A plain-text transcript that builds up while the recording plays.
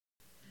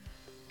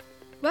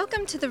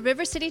Welcome to the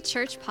River City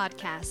Church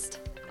podcast.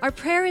 Our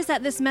prayer is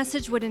that this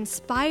message would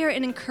inspire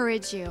and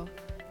encourage you,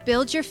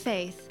 build your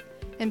faith,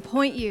 and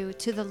point you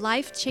to the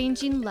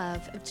life-changing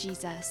love of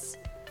Jesus.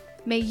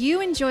 May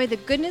you enjoy the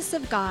goodness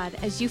of God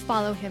as you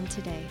follow him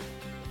today.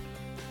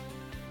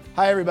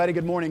 Hi, everybody.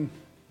 Good morning.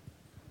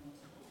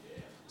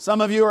 Some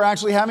of you are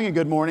actually having a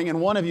good morning, and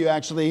one of you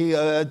actually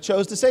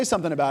chose to say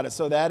something about it,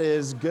 so that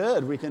is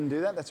good. We can do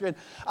that. That's good.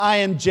 I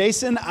am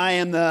Jason. I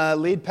am the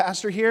lead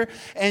pastor here,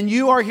 and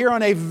you are here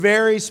on a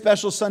very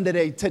special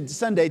Sunday.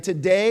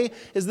 Today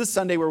is the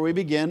Sunday where we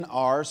begin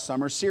our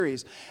summer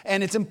series,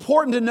 and it's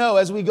important to know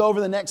as we go over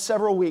the next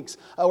several weeks,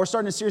 we're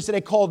starting a series today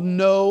called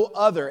No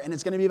Other, and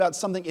it's going to be about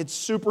something, it's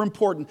super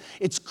important.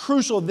 It's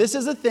crucial. This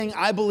is a thing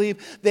I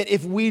believe that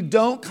if we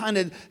don't kind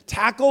of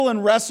tackle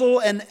and wrestle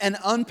and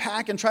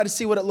unpack and try to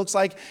see what it looks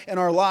like in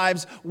our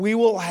lives, we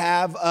will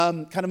have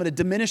kind of a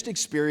diminished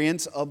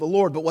experience of the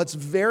Lord. But what's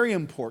very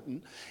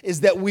important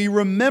is that we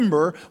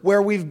remember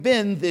where we've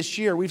been this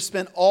year. We've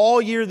spent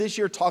all year this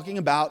year talking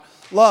about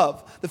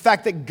love, the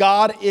fact that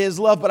God is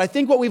love. But I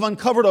think what we've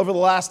uncovered over the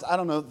last,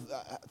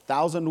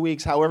 1,000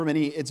 weeks, however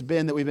many it's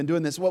been that we've been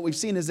doing this, what we've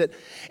seen is that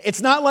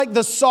it's not like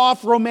the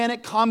soft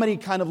romantic comedy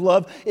kind of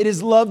love. It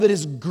is love that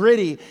is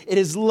gritty. It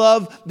is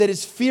love that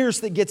is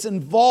fierce, that gets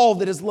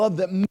involved. It is love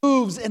that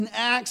moves and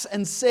acts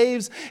and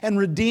saves and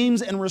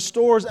redeems and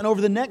restores. And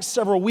over the next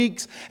several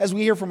weeks, as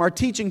we hear from our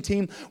teaching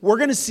team, we're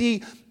going to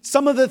see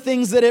some of the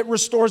things that it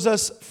restores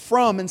us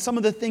from and some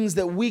of the things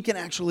that we can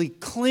actually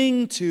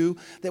cling to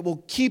that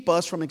will keep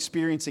us from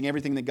experiencing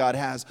everything that God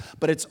has.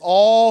 But it's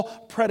all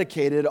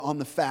predicated on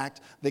the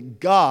fact that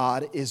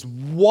God is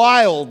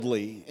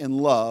wildly in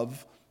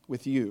love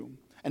with you.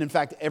 And in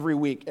fact, every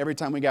week, every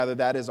time we gather,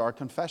 that is our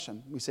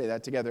confession. We say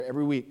that together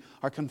every week.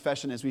 Our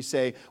confession is we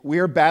say, we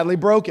are badly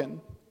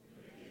broken.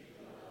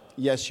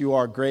 Yes, you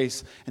are.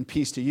 Grace and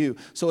peace to you.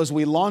 So as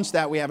we launch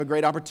that, we have a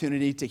great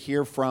opportunity to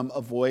hear from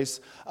a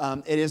voice.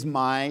 It is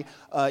my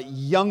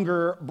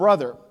younger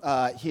brother.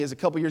 He is a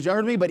couple years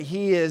younger than me, but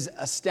he is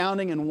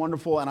astounding and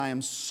wonderful, and I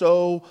am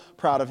so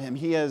proud of him.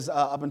 He has,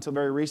 up until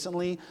very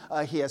recently,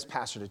 he has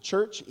pastored a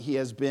church. He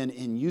has been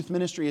in youth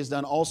ministry. He has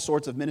done all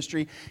sorts of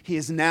ministry. He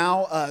is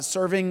now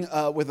serving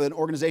with an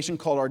organization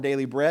called Our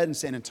Daily Bread in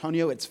San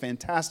Antonio. It's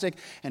fantastic,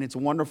 and it's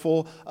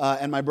wonderful.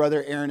 And my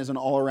brother Aaron is an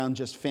all-around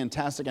just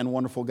fantastic and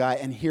wonderful guy.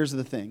 And here's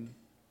the thing.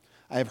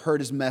 I have heard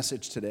his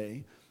message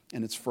today,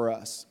 and it's for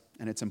us,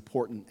 and it's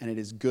important, and it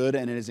is good,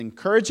 and it is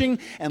encouraging,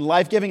 and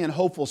life-giving, and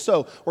hopeful.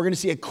 So we're going to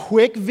see a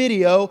quick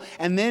video,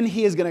 and then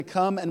he is going to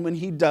come, and when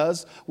he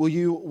does, will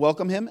you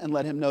welcome him and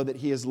let him know that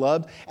he is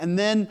loved, and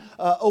then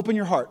open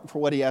your heart for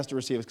what he has to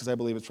receive us, because I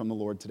believe it's from the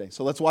Lord today.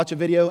 So let's watch a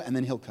video, and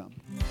then he'll come.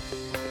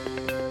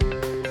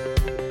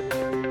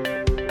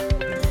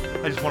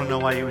 I just want to know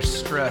why you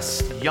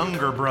stressed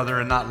younger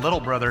brother and not little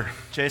brother,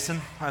 Jason.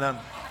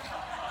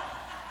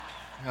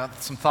 I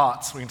got some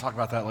thoughts. We can talk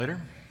about that later.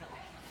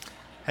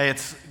 Hey,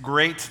 it's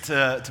great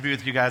to be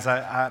with you guys.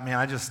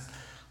 I just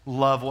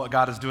love what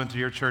God is doing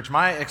through your church.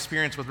 My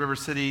experience with River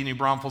City, New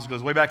Braunfels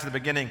goes way back to the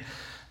beginning.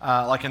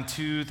 Like in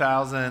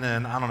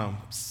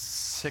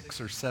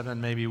 2006 or 7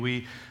 maybe,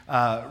 we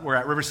were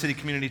at River City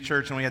Community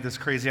Church, and we had this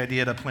crazy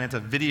idea to plant a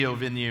video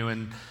venue.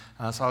 And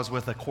so I was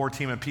with a core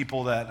team of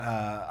people that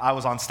I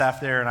was on staff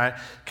there, and I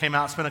came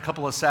out, spent a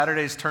couple of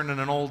Saturdays turning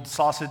an old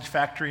sausage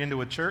factory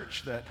into a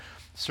church that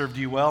served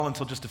you well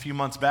until just a few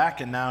months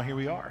back, and now here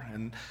we are.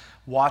 And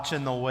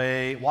watching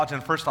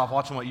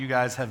what you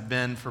guys have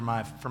been for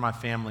my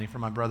family, for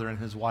my brother and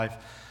his wife,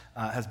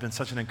 has been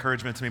such an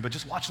encouragement to me. But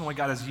just watching the way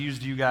God has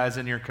used you guys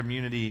in your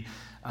community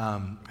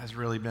has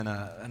really been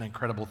an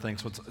incredible thing.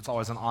 So it's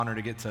always an honor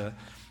to get to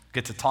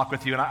talk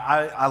with you. And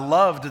I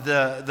loved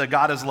the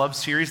God is Love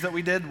series that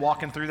we did,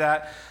 walking through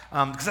that,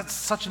 because that's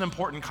such an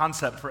important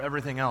concept for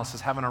everything else,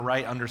 is having a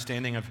right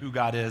understanding of who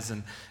God is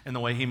and the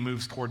way he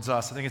moves towards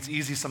us. I think it's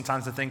easy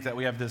sometimes to think that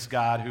we have this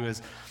God who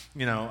is,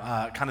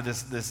 kind of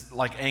this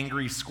like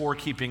angry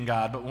scorekeeping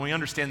God. But when we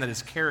understand that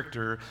his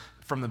character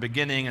from the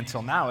beginning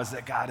until now is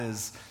that God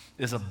is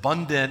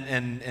abundant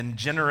and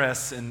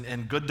generous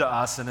and good to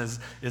us and is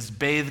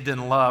bathed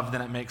in love,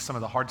 then it makes some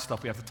of the hard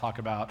stuff we have to talk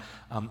about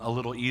a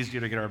little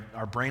easier to get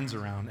our brains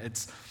around.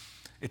 It's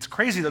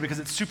crazy, though, because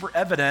it's super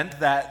evident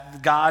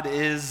that God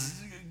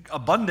is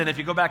abundant. If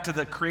you go back to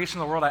the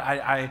creation of the world,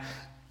 I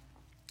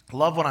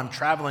love when I'm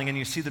traveling and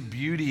you see the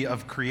beauty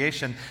of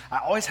creation. I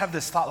always have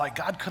this thought, like,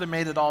 God could have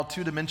made it all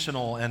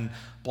two-dimensional and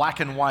black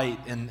and white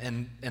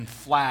and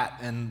flat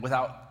and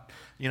without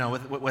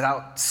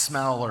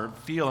smell or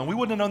feel, and we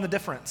wouldn't have known the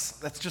difference.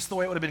 That's just the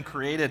way it would have been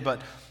created, but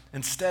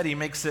instead he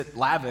makes it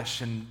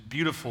lavish and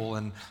beautiful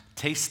and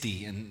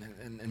tasty and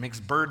makes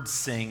birds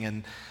sing,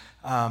 and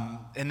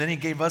then he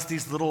gave us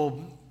these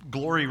little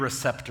glory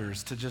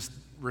receptors to just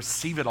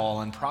receive it all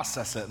and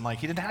process it. And like,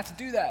 he didn't have to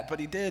do that, but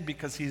he did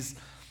because he's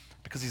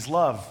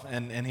love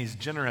and he's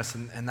generous,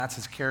 and that's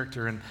his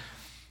character. And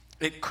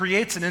it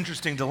creates an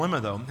interesting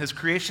dilemma, though. His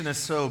creation is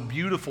so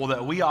beautiful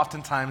that we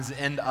oftentimes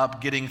end up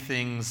getting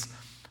things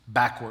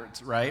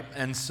backwards, right?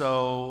 And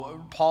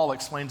so Paul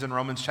explains in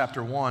Romans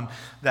chapter 1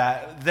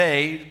 that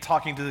they,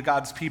 talking to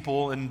God's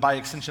people, and by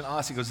extension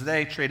us, he goes,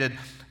 they traded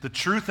the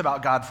truth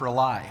about God for a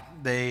lie.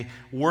 They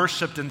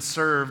worshiped and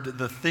served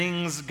the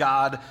things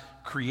God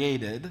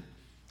created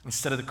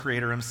instead of the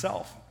Creator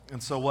himself.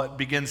 And so what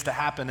begins to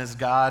happen is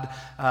God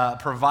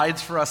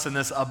provides for us in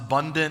this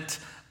abundant,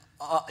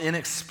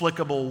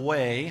 inexplicable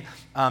way,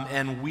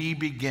 and we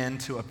begin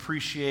to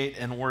appreciate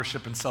and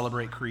worship and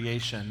celebrate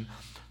creation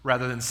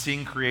rather than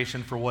seeing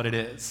creation for what it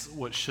is,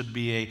 which should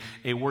be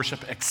a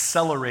worship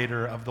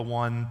accelerator of the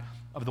one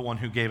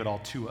who gave it all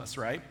to us,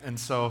 right? And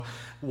so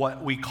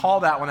what we call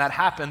that when that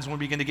happens, when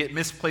we begin to get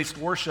misplaced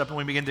worship and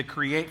we begin to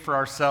create for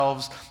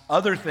ourselves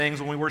other things,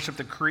 when we worship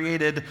the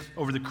created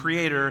over the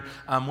Creator,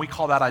 we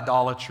call that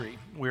idolatry.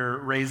 We're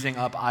raising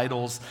up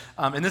idols.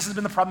 And this has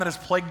been the problem that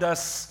has plagued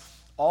us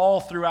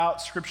all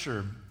throughout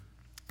Scripture.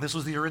 This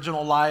was the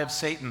original lie of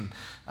Satan.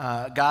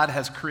 God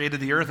has created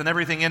the earth and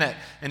everything in it,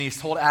 and he's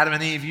told Adam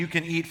and Eve, you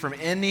can eat from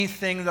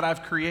anything that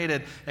I've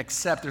created,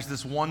 except there's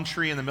this one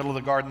tree in the middle of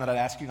the garden that I'd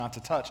ask you not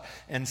to touch.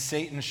 And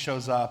Satan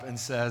shows up and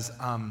says,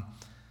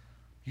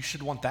 you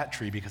should want that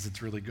tree because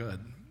it's really good.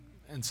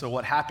 And so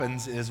what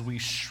happens is we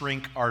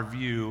shrink our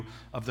view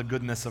of the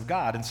goodness of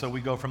God. And so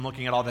we go from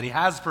looking at all that he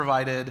has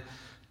provided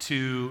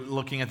to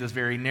looking at this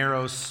very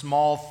narrow,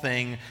 small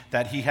thing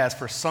that he has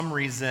for some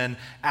reason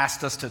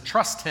asked us to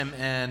trust him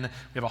in.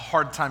 We have a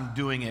hard time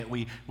doing it.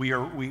 We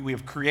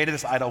have created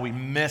this idol. We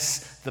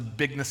miss the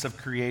bigness of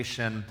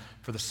creation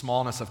for the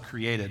smallness of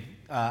created.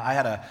 I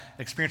had an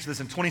experience with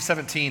this in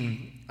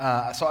 2017.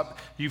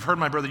 You've heard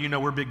my brother,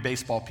 we're big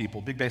baseball people,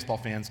 big baseball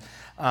fans,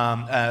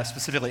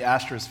 specifically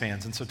Astros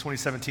fans. And so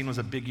 2017 was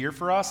a big year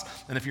for us.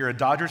 And if you're a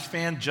Dodgers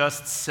fan,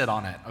 just sit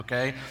on it,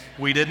 okay?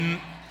 We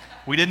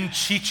didn't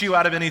cheat you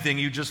out of anything.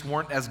 You just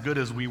weren't as good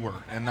as we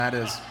were, and that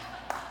is.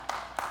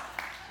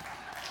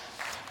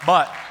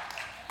 But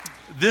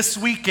this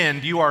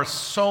weekend, you are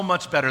so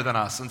much better than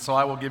us, and so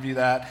I will give you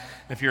that.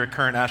 If you're a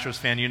current Astros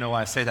fan, you know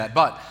why I say that.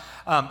 But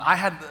I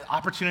had the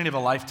opportunity of a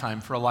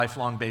lifetime for a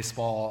lifelong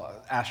baseball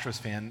Astros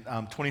fan.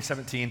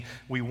 2017,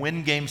 we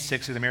win Game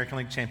 6 of the American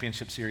League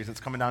Championship Series. It's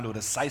coming down to a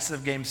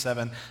decisive Game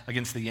 7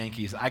 against the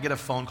Yankees. I get a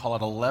phone call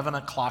at 11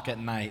 o'clock at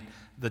night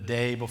the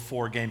day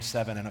before Game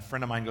 7, and a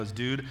friend of mine goes,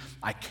 dude,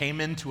 I came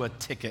into a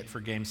ticket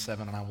for Game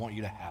 7, and I want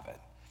you to have it.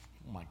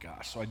 Oh my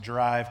gosh. So I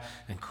drive,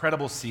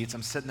 incredible seats.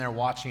 I'm sitting there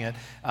watching it,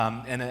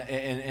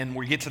 and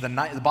we get to the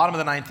bottom of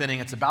the ninth inning.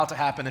 It's about to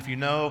happen. If you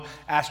know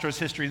Astros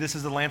history, this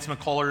is the Lance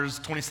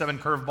McCullers 27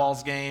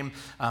 curveballs game.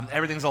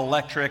 Everything's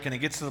electric, and it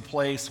gets to the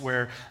place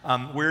where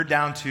we're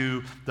down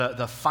to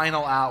the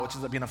final out, which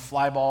ends up being a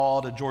fly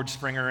ball to George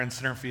Springer in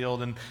center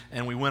field,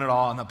 and we win it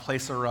all, and the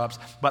place erupts.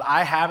 But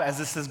I have, as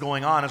this is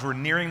going on, as we're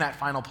nearing that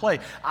final play,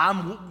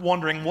 I'm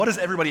wondering, what is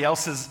everybody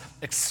else's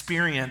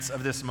experience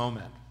of this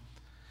moment?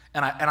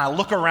 And I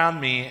look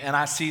around me and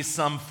I see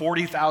some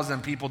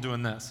 40,000 people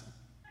doing this.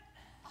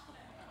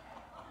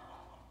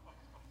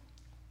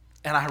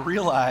 And I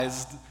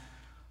realized,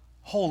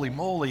 holy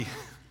moly,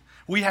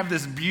 we have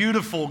this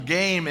beautiful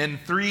game in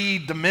 3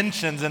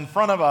 dimensions in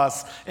front of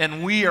us,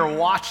 and we are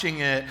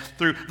watching it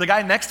through. The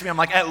guy next to me, I'm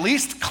like, at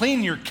least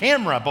clean your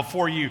camera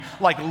before you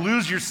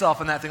lose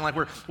yourself in that thing.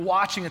 We're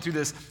watching it through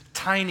this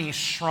tiny,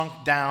 shrunk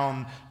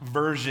down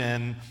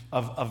version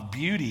of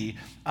beauty.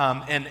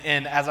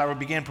 And as I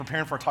began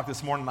preparing for our talk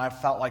this morning, I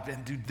felt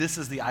like, dude, this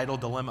is the idol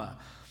dilemma.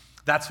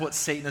 That's what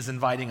Satan is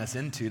inviting us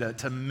into,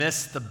 to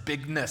miss the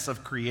bigness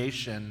of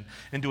creation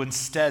and to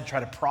instead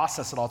try to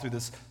process it all through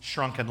this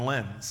shrunken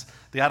lens.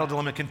 The idol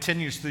dilemma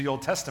continues through the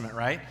Old Testament,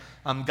 right?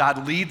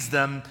 God leads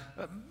them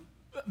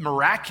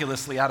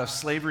miraculously out of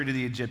slavery to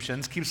the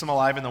Egyptians, keeps them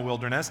alive in the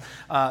wilderness,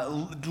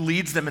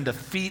 leads them in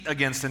defeat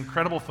against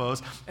incredible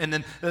foes. And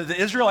then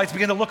the Israelites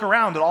begin to look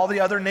around at all the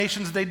other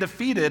nations they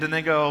defeated, and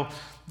they go,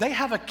 they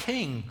have a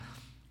king.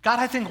 God,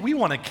 I think we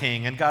want a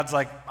king. And God's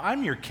like,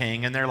 I'm your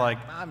king. And they're like,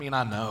 I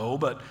know,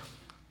 but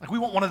we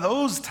want one of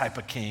those type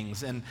of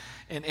kings. And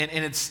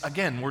it's,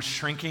 again, we're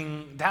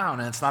shrinking down.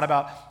 And it's not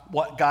about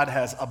what God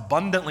has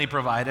abundantly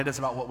provided. It's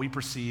about what we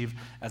perceive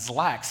as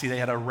lack. See, they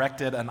had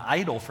erected an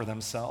idol for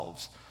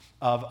themselves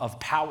of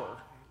power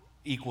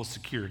equals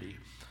security.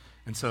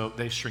 And so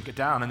they shrink it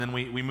down. And then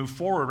we move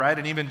forward, right?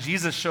 And even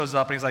Jesus shows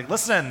up and he's like,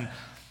 listen,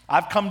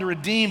 I've come to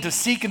redeem, to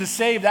seek, and to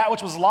save that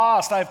which was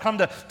lost. I've come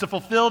to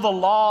fulfill the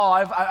law.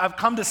 I've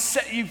come to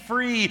set you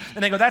free.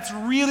 And they go, that's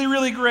really,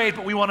 really great,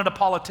 but we wanted a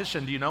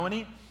politician. Do you know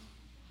any?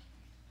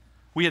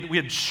 We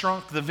had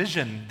shrunk the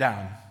vision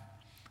down.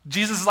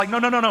 Jesus is like,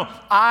 no.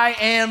 I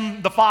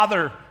am the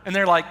Father. And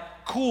they're like,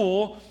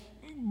 cool,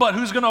 but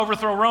who's going to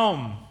overthrow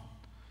Rome?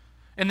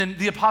 And then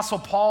the Apostle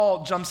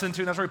Paul jumps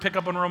into, and that's where we pick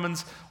up in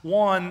Romans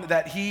 1,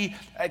 that he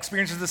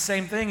experiences the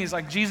same thing. He's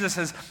like, Jesus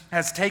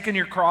has taken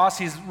your cross.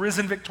 He's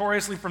risen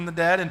victoriously from the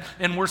dead,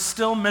 and we're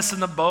still missing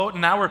the boat,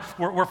 and now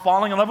we're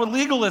falling in love with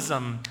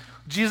legalism.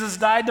 Jesus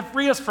died to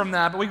free us from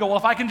that, but we go, well,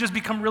 if I can just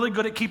become really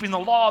good at keeping the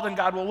law, then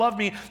God will love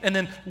me. And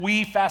then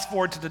we fast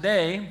forward to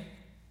today,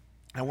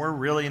 and we're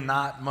really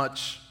not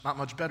much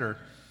better.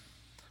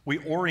 We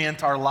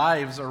orient our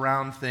lives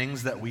around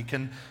things that we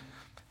can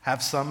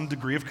have some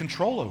degree of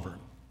control over.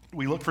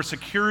 We look for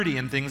security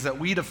in things that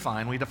we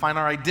define. We define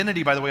our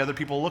identity by the way other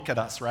people look at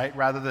us, right?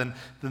 Rather than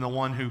the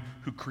one who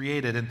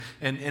created.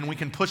 And we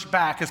can push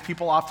back, as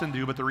people often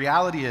do, but the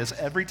reality is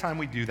every time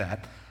we do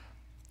that,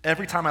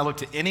 every time I look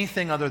to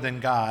anything other than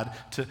God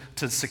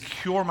to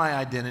secure my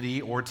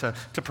identity or to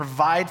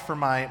provide for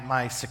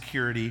my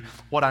security,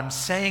 what I'm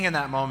saying in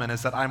that moment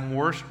is that I'm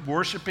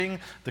worshiping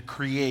the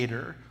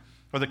Creator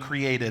or the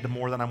created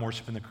more than I'm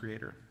worshiping the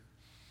Creator.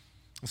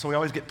 So we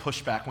always get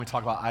pushback when we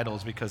talk about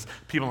idols because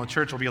people in the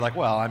church will be like,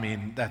 well, I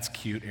mean, that's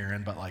cute,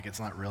 Aaron, but like it's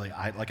not really,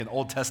 like in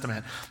Old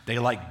Testament, they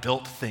like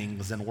built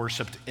things and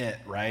worshiped it,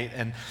 right?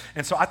 And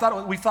so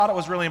we thought it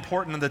was really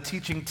important, and the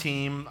teaching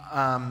team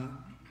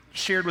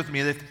shared with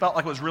me, they felt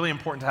like it was really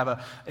important to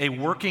have a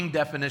working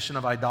definition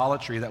of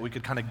idolatry that we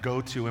could kind of go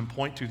to and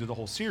point to through the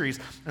whole series.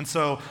 And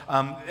so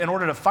in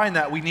order to find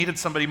that, we needed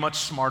somebody much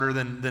smarter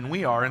than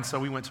we are, and so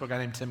we went to a guy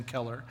named Tim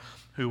Keller,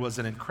 who was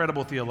an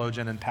incredible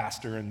theologian and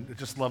pastor, and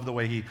just loved the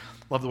way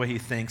he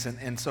thinks.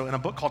 And so in a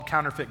book called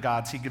Counterfeit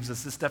Gods, he gives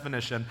us this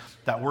definition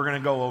that we're going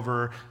to go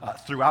over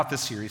throughout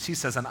this series. He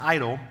says, an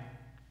idol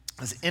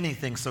is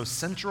anything so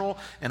central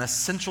and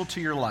essential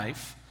to your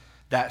life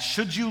that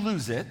should you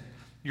lose it,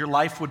 your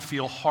life would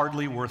feel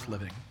hardly worth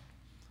living.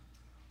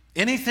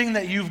 Anything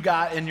that you've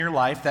got in your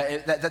life,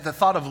 that the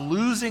thought of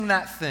losing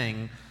that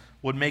thing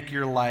would make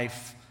your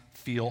life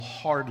feel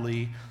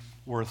hardly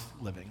worth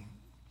living.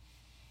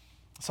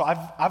 So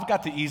I've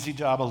got the easy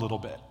job a little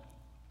bit.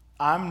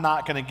 I'm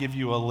not going to give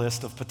you a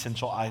list of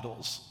potential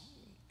idols.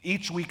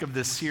 Each week of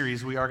this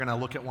series, we are going to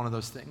look at one of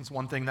those things,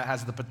 one thing that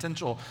has the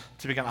potential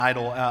to become an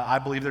idol. I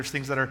believe there's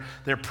things that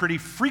they're pretty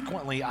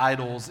frequently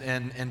idols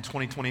in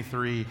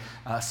 2023,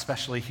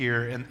 especially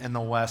here in the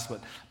West.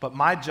 But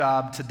my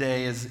job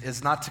today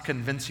is not to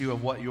convince you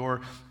of what your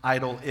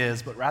idol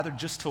is, but rather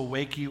just to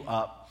wake you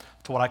up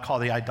to what I call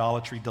the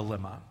idolatry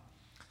dilemma.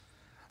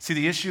 See,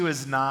 the issue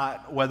is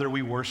not whether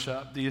we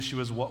worship. The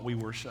issue is what we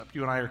worship.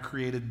 You and I are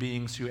created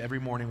beings who every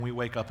morning we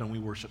wake up and we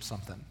worship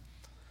something.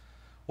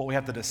 What we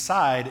have to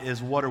decide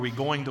is what are we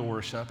going to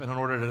worship, and in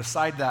order to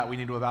decide that, we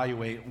need to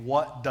evaluate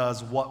what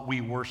does what we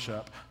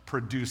worship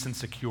produce and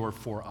secure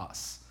for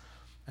us.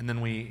 And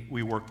then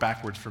we work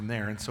backwards from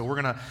there. And so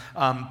we're going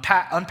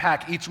to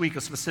unpack each week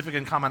a specific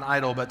and common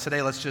idol, but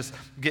today let's just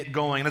get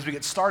going. And as we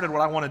get started,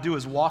 what I want to do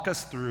is walk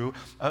us through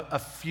a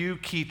few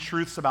key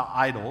truths about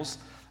idols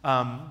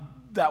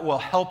that will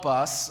help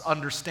us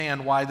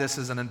understand why this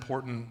is an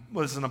important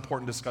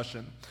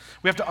discussion.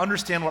 We have to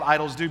understand what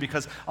idols do,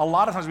 because a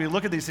lot of times we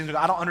look at these things and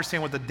go, I don't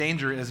understand what the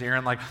danger is,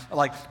 Aaron.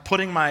 Like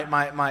putting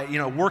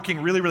my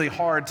working really, really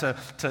hard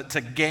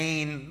to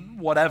gain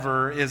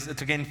whatever is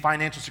to gain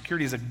financial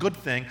security is a good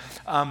thing.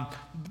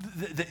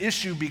 The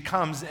issue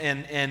becomes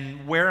in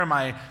where am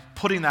I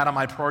putting that on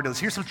my priority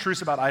list? Here's some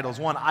truths about idols.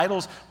 One,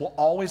 idols will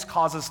always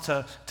cause us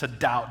to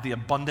doubt the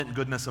abundant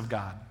goodness of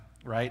God.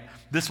 Right?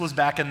 This was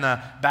back in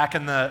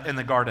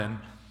the garden.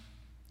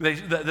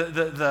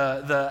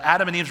 The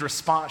Adam and Eve's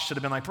response should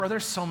have been like, bro,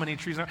 there's so many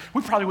trees.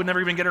 We probably would never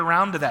even get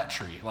around to that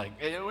tree. Like,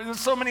 there's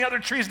so many other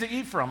trees to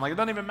eat from. Like, it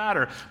doesn't even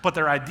matter. But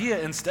their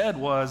idea instead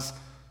was,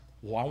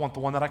 well, I want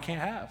the one that I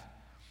can't have.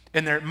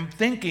 And their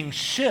thinking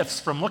shifts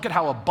from look at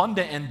how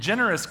abundant and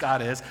generous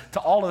God is to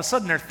all of a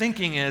sudden their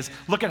thinking is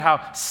look at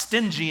how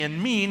stingy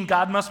and mean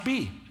God must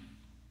be.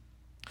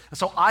 And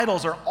so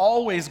idols are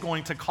always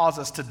going to cause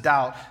us to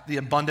doubt the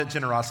abundant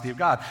generosity of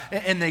God.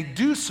 And they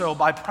do so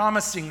by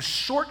promising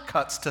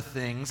shortcuts to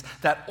things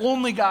that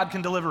only God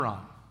can deliver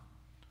on.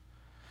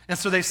 And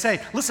so they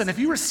say, listen, if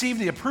you receive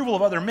the approval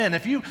of other men,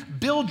 if you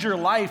build your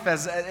life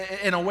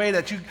in a way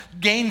that you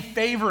gain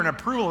favor and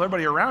approval of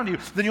everybody around you,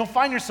 then you'll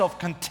find yourself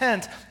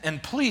content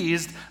and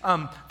pleased.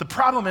 The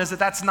problem is that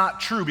that's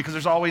not true because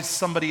there's always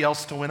somebody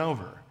else to win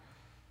over.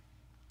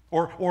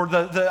 Or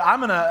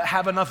I'm going to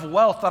have enough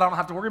wealth that I don't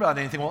have to worry about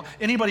anything. Well,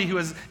 anybody who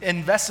has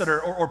invested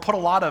or put a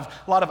lot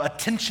of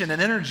attention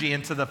and energy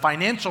into the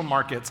financial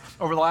markets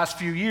over the last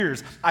few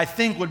years, I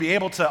think would be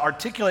able to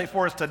articulate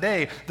for us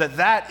today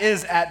that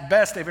is at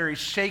best a very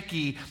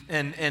shaky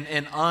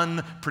and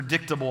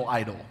unpredictable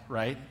idol,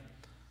 right?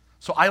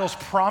 So idols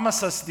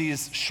promise us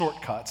these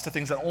shortcuts to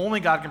things that only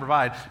God can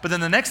provide. But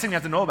then the next thing we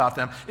have to know about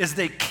them is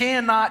they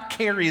cannot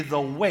carry the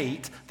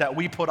weight that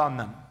we put on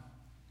them.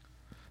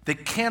 They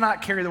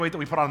cannot carry the weight that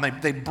we put on them.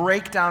 They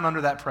break down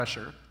under that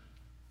pressure.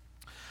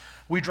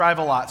 We drive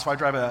a lot, so I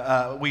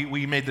drive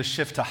we made the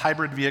shift to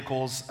hybrid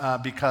vehicles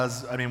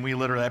because, when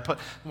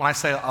I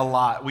say a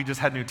lot, we just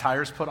had new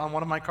tires put on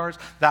one of my cars.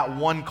 That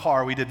one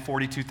car, we did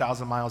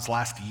 42,000 miles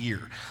last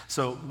year.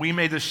 So we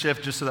made the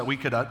shift just so that we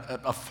could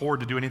afford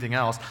to do anything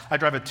else. I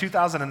drive a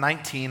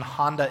 2019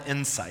 Honda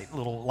Insight,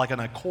 like an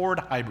Accord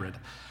hybrid.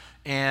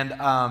 And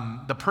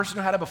the person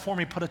who had it before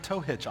me put a tow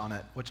hitch on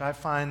it, which I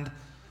find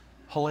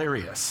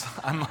hilarious.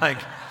 I'm like,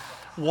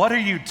 what are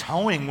you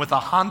towing with a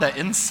Honda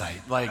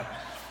Insight? Like,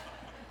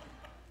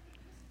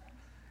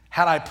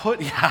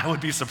 I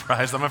would be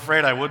surprised. I'm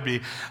afraid I would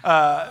be.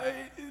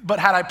 But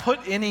had I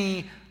put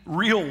any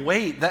real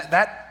weight,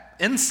 that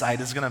insight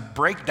is going to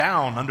break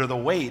down under the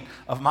weight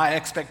of my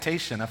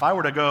expectation. If I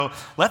were to go,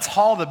 let's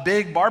haul the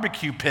big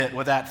barbecue pit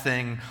with that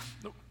thing,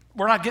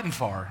 we're not getting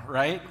far,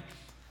 right?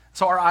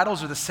 So our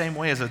idols are the same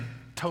way as a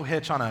tow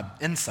hitch on an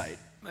insight.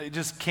 They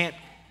just can't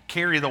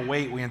carry the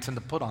weight we intend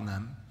to put on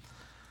them.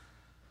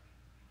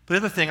 But the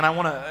other thing, and I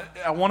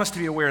want us to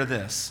be aware of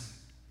this,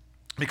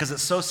 because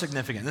it's so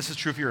significant. This is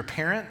true if you're a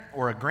parent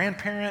or a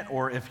grandparent,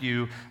 or if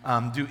you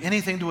do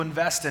anything to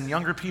invest in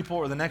younger people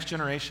or the next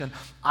generation.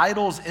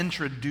 Idols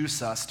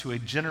introduce us to a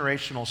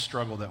generational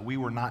struggle that we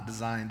were not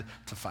designed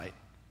to fight.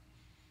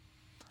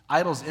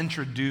 Idols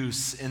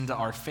introduce into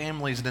our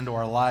families and into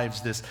our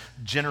lives this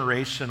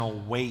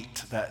generational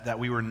weight that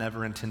we were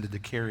never intended to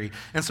carry.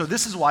 And so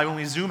this is why when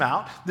we zoom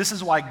out, this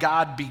is why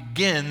God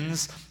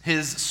begins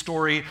his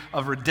story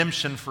of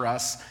redemption for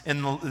us.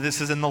 This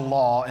is in the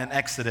law in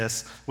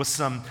Exodus with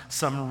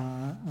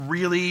some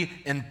really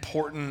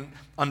important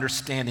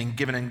understanding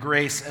given in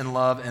grace and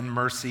love and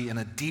mercy and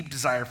a deep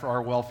desire for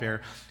our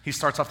welfare. He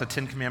starts off the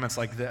 10 Commandments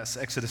like this,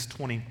 Exodus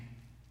 20.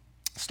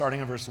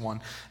 Starting in verse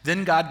 1,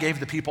 then God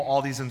gave the people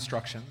all these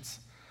instructions.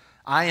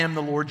 I am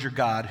the Lord your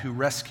God who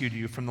rescued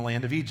you from the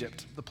land of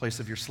Egypt, the place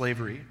of your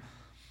slavery.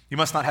 You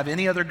must not have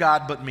any other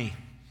God but me.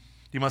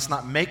 You must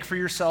not make for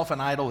yourself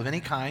an idol of any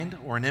kind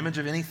or an image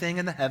of anything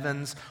in the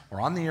heavens or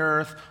on the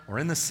earth or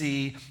in the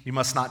sea. You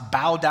must not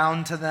bow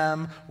down to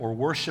them or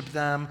worship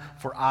them,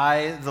 for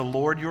I, the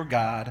Lord your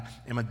God,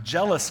 am a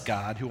jealous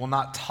God who will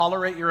not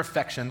tolerate your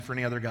affection for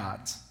any other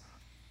gods.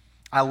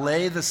 I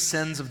lay the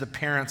sins of the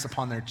parents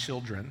upon their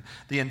children.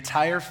 The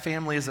entire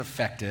family is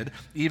affected,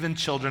 even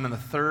children in the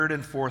third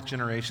and fourth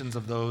generations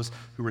of those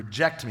who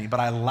reject me. But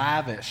I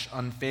lavish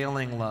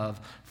unfailing love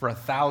for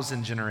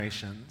 1,000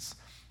 generations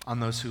on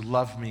those who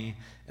love me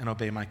and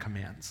obey my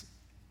commands.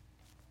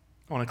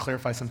 I want to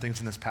clarify some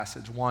things in this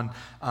passage. One,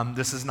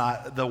 this is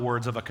not the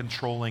words of a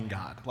controlling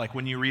God. Like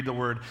when you read the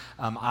word,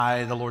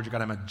 I, the Lord your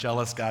God, I'm a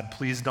jealous God,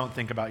 please don't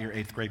think about your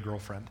 8th grade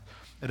girlfriend.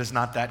 It is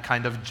not that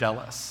kind of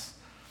jealous.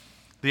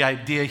 The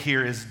idea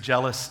here is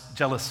jealous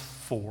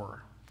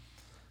for.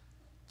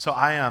 So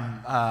I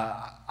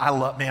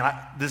love,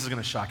 this is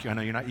going to shock you. I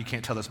know you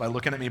can't tell this by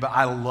looking at me, but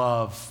I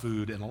love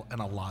food and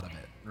a lot of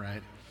it,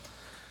 right?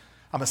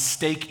 I'm a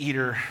steak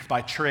eater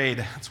by trade.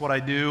 That's what I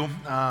do.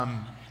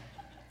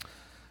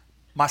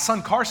 My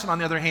son Carson, on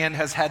the other hand,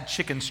 has had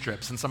chicken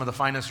strips in some of the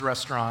finest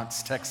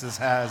restaurants Texas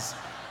has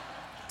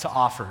to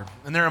offer.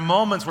 And there are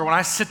moments where when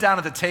I sit down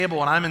at the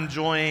table and I'm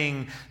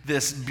enjoying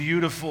this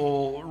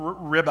beautiful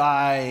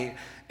ribeye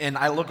and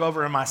I look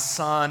over and my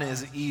son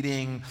is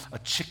eating a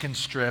chicken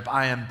strip,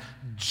 I am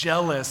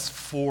jealous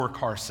for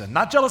Carson.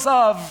 Not jealous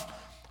of.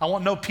 I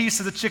want no piece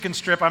of the chicken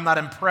strip. I'm not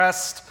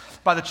impressed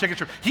by the chicken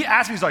strip. He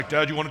asked me, he's like,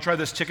 Dad, you want to try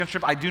this chicken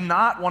strip? I do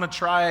not want to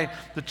try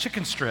the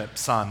chicken strip,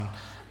 son.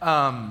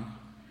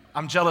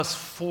 I'm jealous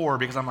for,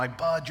 because I'm like,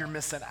 Bud, you're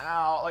missing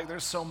out. Like,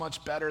 there's so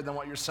much better than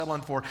what you're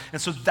settling for.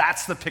 And so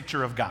that's the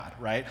picture of God,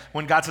 right?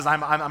 When God says,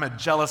 I'm a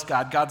jealous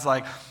God, God's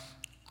like,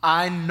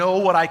 I know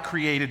what I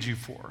created you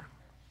for.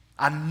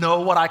 I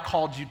know what I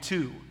called you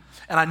to.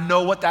 And I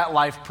know what that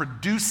life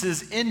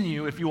produces in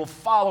you if you will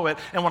follow it.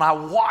 And when I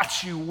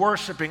watch you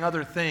worshiping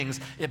other things,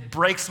 it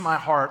breaks my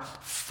heart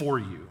for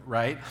you,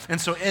 right? And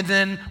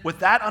then with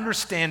that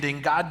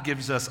understanding, God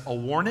gives us a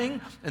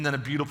warning and then a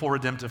beautiful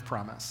redemptive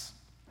promise.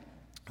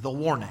 The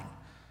warning.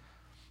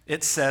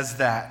 It says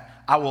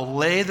that I will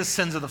lay the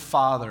sins of the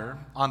father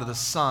onto the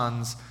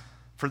sons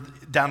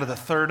down to the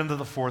third and to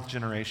the fourth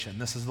generation.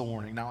 This is the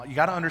warning. Now, you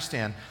got to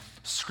understand,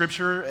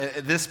 Scripture,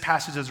 this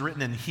passage is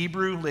written in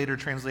Hebrew, later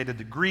translated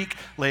to Greek,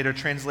 later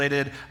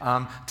translated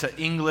to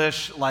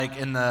English like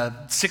in the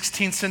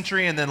 16th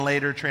century, and then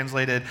later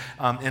translated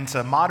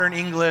into modern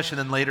English, and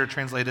then later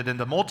translated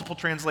into multiple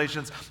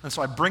translations. And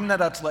so I bring that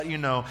up to let you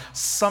know,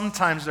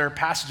 sometimes there are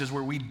passages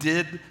where we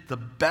did the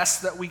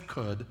best that we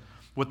could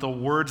with the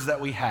words that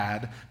we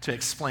had to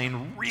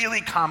explain really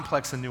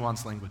complex and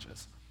nuanced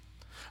languages.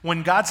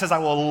 When God says, I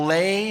will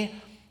lay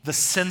the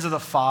sins of the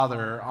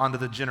father onto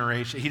the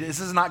generation.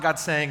 This is not God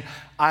saying,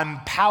 I'm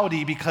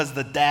pouty because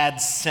the dad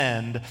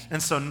sinned,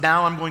 and so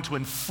now I'm going to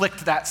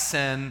inflict that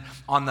sin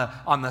on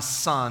the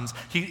sons.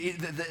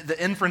 The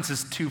inference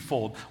is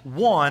twofold.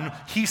 One,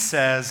 he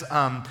says,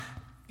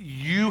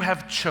 you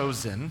have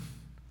chosen.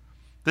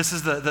 This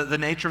is the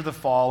nature of the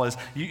fall is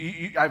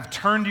I've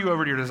turned you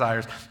over to your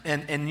desires,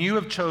 and you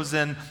have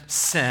chosen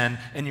sin,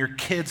 and your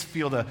kids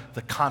feel the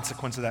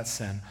consequence of that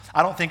sin.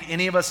 I don't think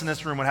any of us in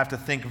this room would have to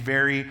think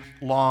very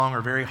long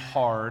or very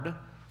hard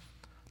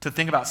to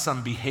think about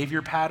some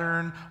behavior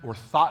pattern or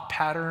thought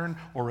pattern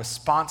or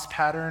response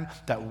pattern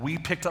that we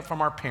picked up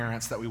from our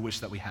parents that we wish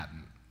that we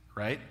hadn't,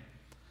 right?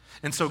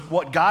 And so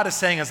what God is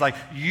saying is like,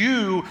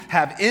 you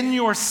have in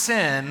your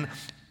sin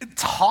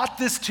taught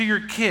this to your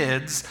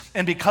kids,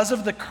 and because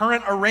of the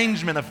current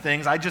arrangement of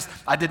things, I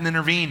didn't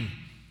intervene.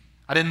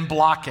 I didn't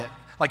block it.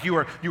 Like you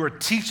are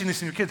teaching this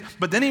to your kids.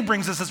 But then he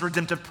brings us this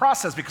redemptive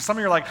process, because some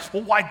of you are like,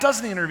 well, why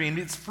doesn't he intervene?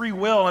 It's free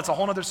will, and it's a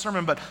whole other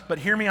sermon, but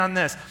hear me on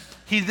this.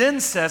 He then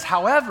says,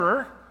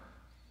 however,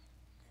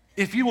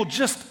 If you will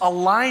just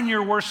align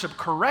your worship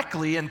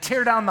correctly and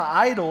tear down the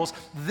idols,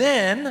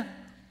 then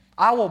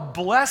I will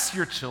bless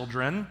your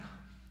children,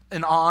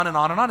 and on and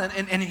on and on.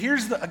 And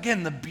here's,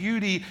 again, the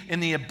beauty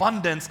and the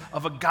abundance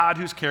of a God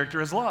whose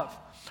character is love.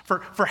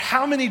 For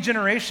how many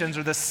generations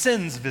are the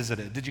sins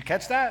visited? Did you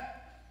catch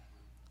that?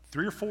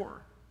 3 or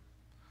 4.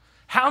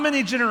 How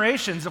many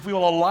generations, if we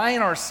will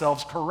align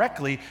ourselves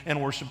correctly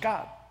and worship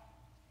God?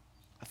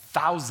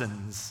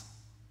 Thousands.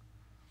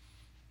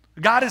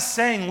 God is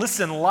saying,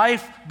 listen,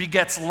 life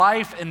begets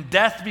life and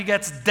death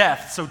begets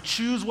death. So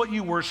choose what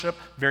you worship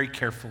very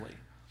carefully.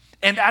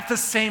 And at the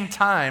same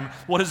time,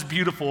 what is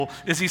beautiful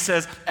is he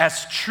says,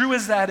 as true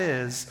as that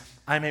is,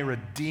 I'm a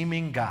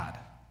redeeming God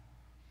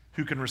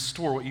who can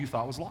restore what you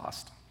thought was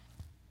lost.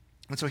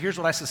 And so here's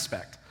what I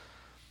suspect.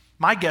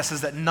 My guess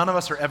is that none of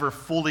us are ever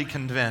fully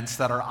convinced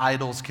that our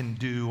idols can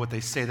do what they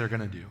say they're going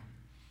to do.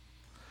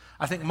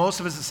 I think most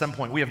of us at some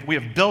point, we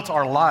have built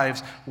our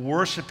lives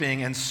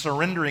worshiping and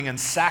surrendering and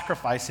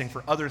sacrificing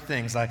for other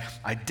things like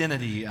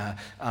identity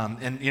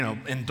and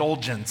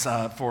indulgence,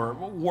 for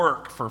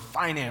work, for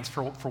finance,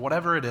 for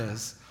whatever it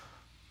is.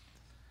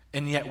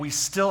 And yet we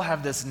still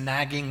have this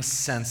nagging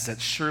sense that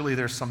surely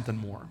there's something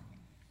more.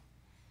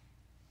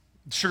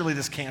 Surely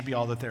this can't be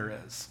all that there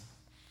is.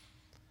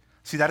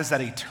 See, that is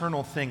that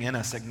eternal thing in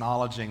us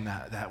acknowledging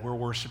that we're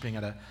worshiping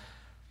at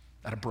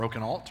a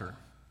broken altar.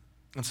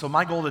 And so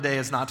my goal today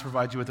is not to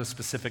provide you with a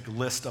specific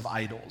list of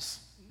idols.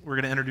 We're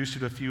going to introduce you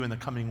to a few in the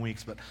coming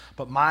weeks,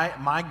 but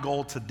my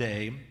goal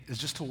today is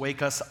just to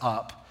wake us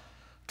up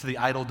to the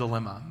idol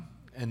dilemma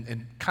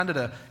and kind of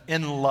to,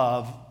 in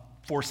love,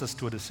 force us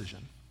to a decision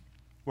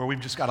where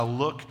we've just got to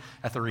look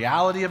at the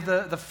reality of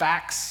the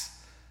facts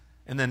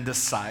and then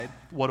decide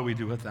what do we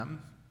do with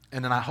them.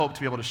 And then I hope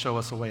to be able to show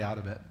us a way out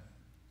of it.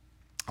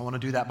 I want to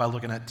do that by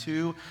looking at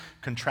 2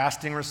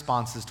 contrasting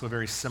responses to a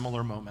very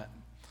similar moment.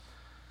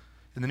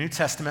 In the New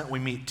Testament, we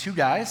meet 2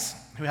 guys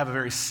who have a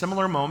very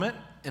similar moment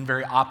and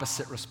very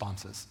opposite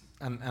responses.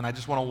 And I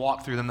just want to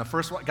walk through them. The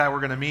first guy we're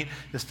going to meet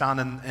is found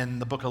in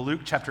the book of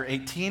Luke, chapter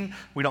 18.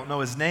 We don't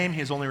know his name.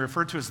 He is only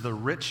referred to as the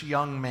rich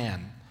young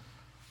man.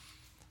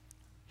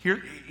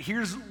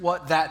 Here's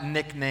what that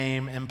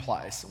nickname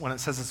implies when it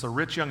says it's a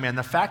rich young man.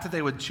 The fact that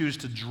they would choose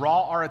to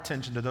draw our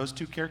attention to those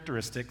 2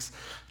 characteristics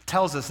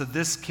tells us that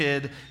this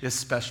kid is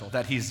special,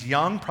 that he's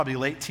young, probably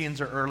late teens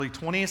or early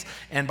 20s,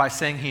 and by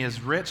saying he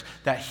is rich,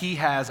 that he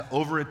has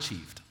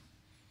overachieved.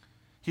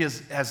 He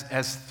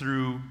has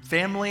through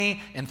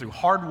family and through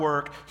hard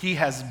work, he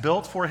has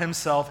built for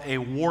himself a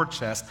war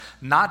chest,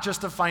 not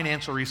just of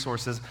financial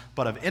resources,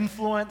 but of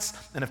influence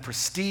and of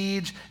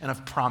prestige and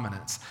of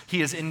prominence.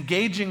 He is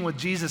engaging with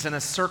Jesus in a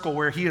circle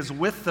where he is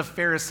with the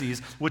Pharisees,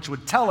 which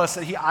would tell us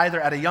that he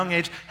either at a young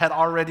age had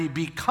already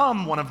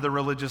become one of the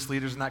religious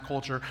leaders in that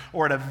culture,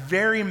 or at a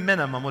very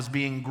minimum was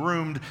being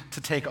groomed to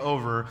take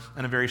over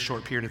in a very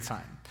short period of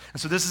time. And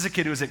so this is a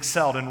kid who has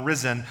excelled and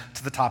risen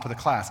to the top of the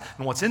class.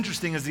 And what's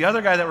interesting is the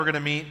other guy that we're going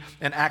to meet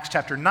in Acts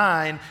chapter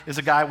 9 is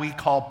a guy we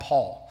call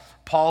Paul.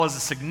 Paul is a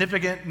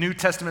significant New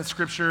Testament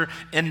scripture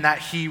in that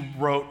he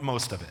wrote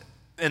most of it.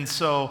 And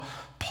so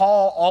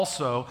Paul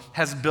also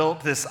has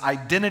built this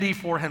identity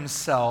for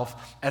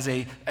himself as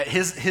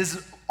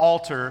his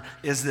altar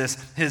is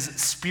his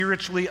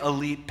spiritually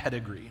elite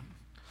pedigree.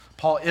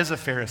 Paul is a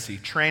Pharisee,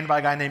 trained by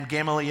a guy named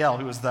Gamaliel,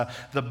 who was the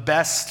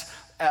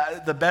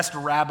best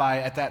rabbi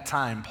at that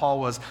time.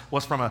 Paul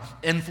was from an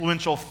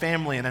influential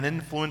family and an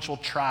influential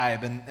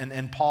tribe,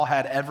 and Paul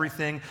had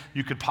everything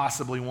you could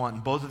possibly want.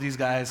 And both of these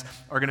guys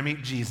are going to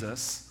meet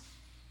Jesus,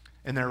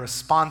 and their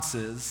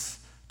responses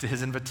to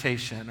his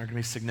invitation are going to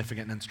be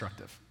significant and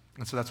instructive.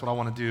 And so that's what I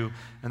want to do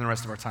in the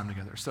rest of our time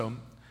together. So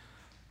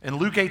in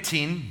Luke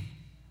 18,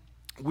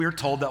 we're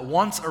told that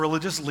once a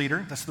religious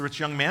leader, that's the rich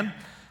young man,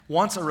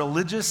 once a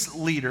religious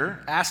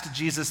leader asked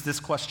Jesus this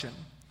question: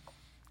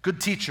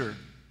 "Good teacher,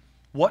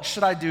 what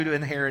should I do to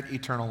inherit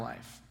eternal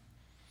life?"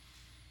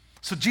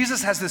 So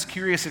Jesus has this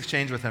curious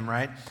exchange with him,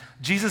 right?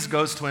 Jesus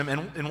goes to him,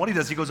 and what he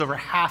does, he goes over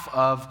half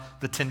of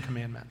the 10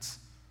 commandments.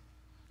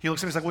 He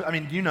looks at him, he's like, well, I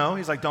mean, you know,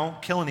 he's like,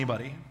 don't kill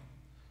anybody.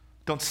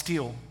 Don't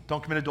steal.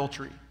 Don't commit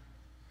adultery.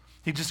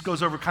 He just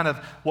goes over kind of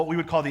what we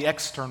would call the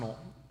external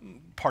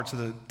parts of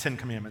the 10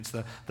 commandments,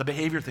 the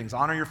behavior things.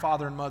 Honor your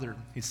father and mother,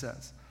 he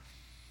says.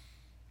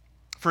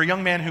 For a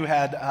young man who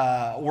had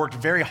worked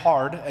very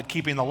hard at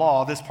keeping the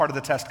law, this part of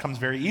the test comes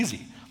very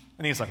easy.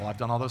 And he's like, well, I've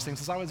done all those things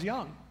since I was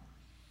young.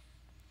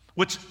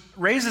 Which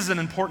raises an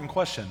important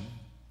question.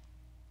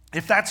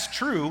 If that's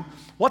true,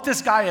 what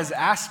this guy is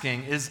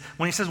asking is,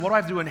 when he says, what do I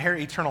have to do to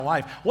inherit eternal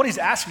life? What he's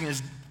asking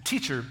is,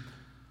 teacher,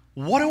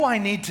 what do I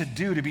need to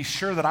do to be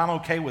sure that I'm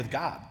okay with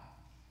God?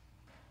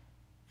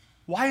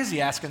 Why is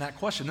he asking that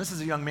question? This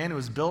is a young man who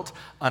has built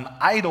an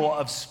idol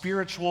of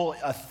spiritual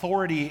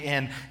authority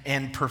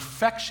and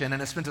perfection,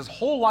 and has spent his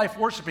whole life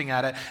worshiping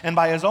at it, and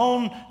by his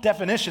own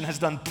definition has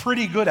done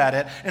pretty good at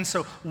it. And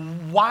so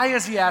why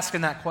is he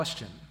asking that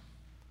question?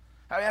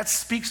 I mean, that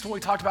speaks to what we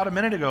talked about a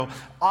minute ago.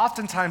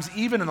 Oftentimes,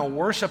 even in the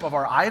worship of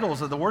our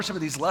idols, or the worship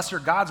of these lesser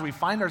gods, we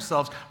find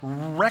ourselves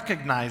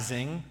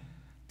recognizing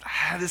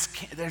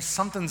there's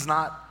something's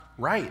not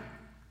right.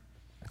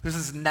 There's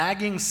this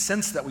nagging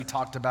sense that we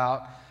talked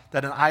about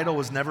that an idol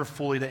was never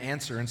fully to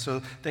answer. And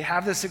so they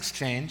have this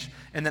exchange,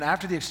 and then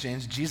after the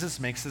exchange, Jesus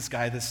makes this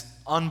guy this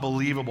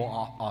unbelievable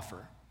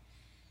offer.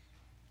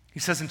 He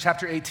says in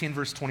chapter 18,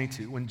 verse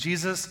 22, when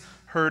Jesus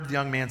heard the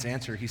young man's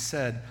answer, he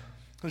said,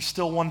 there's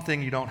still one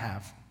thing you don't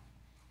have.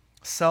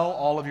 Sell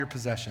all of your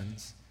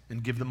possessions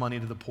and give the money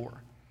to the poor,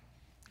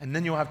 and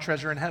then you'll have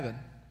treasure in heaven.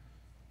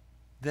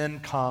 Then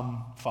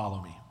come,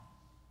 follow me.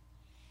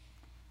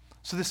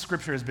 So this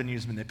scripture has been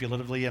used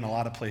manipulatively in a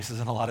lot of places,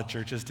 in a lot of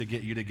churches, to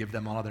get you to give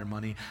them all of their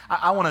money.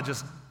 I want to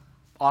just,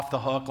 off the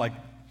hook, like,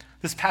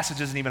 this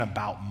passage isn't even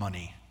about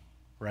money,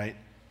 right?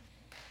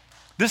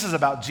 This is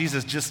about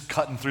Jesus just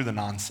cutting through the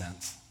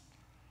nonsense.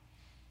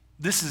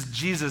 This is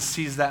Jesus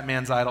sees that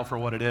man's idol for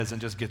what it is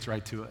and just gets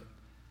right to it.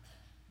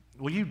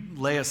 Will you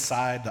lay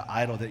aside the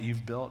idol that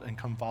you've built and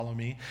come follow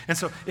me? And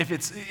so if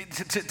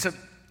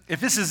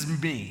this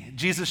is me,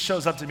 Jesus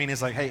shows up to me and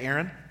he's like, hey,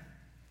 Aaron,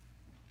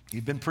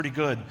 you've been pretty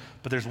good,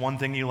 but there's one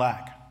thing you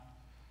lack.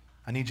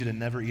 I need you to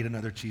never eat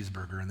another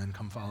cheeseburger and then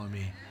come follow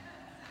me.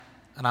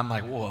 And I'm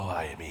like, well,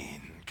 I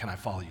mean, can I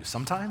follow you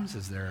sometimes?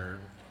 Is there...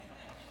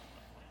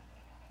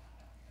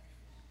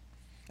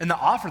 And the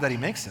offer that he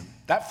makes him,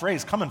 that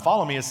phrase, come and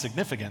follow me, is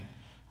significant,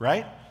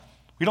 right?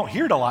 We don't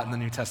hear it a lot in the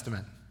New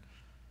Testament.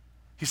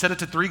 He said it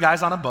to 3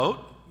 guys on a boat,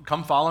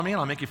 come follow me and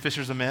I'll make you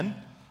fishers of men.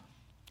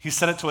 He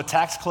said it to a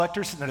tax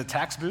collector sitting at a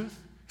tax booth.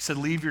 He said,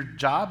 leave your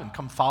job and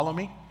come follow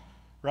me,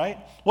 right?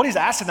 What he's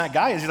asking that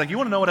guy is, he's like, you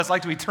want to know what it's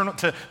like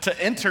to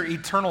enter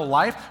eternal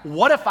life?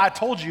 What if I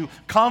told you,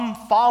 come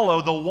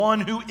follow the one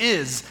who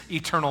is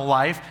eternal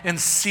life and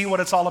see what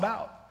it's all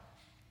about?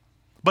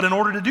 But in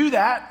order to do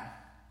that,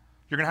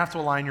 you're going to have to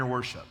align your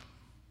worship.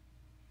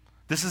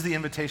 This is the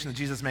invitation that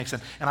Jesus makes.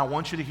 And I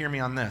want you to hear me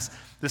on this.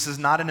 This is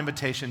not an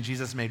invitation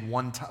Jesus made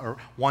one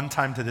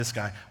time to this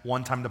guy,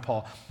 one time to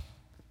Paul.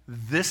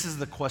 This is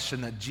the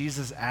question that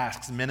Jesus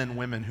asks men and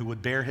women who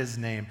would bear his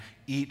name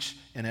each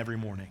and every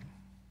morning.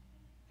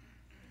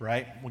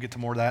 Right? We'll get to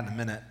more of that in a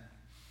minute.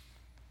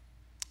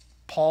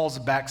 Paul's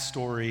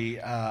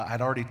backstory, I'd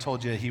already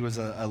told you, he was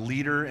a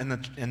leader in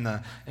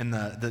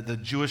the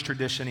Jewish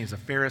tradition. He was a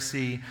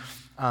Pharisee.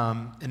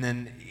 And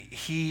then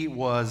he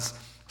was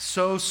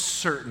so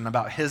certain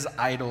about his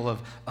idol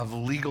of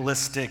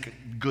legalistic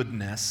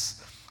goodness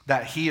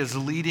that he is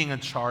leading a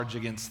charge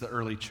against the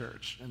early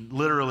church. And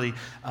literally,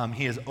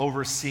 he is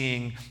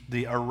overseeing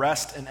the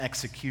arrest and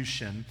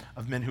execution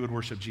of men who would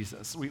worship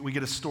Jesus. We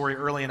get a story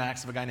early in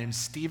Acts of a guy named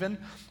Stephen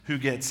who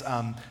gets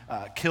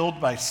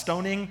killed by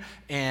stoning,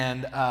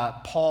 and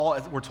Paul,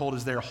 we're told,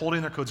 is there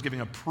holding their coats,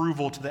 giving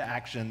approval to the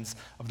actions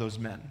of those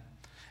men.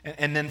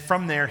 And then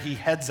from there, he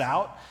heads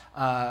out,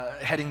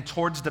 heading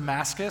towards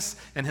Damascus,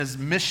 and his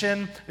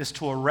mission is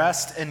to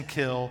arrest and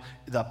kill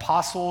the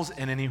apostles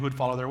and any who would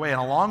follow their way.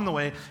 And along the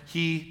way,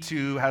 he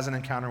too has an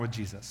encounter with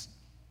Jesus.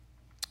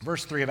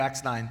 Verse 3 of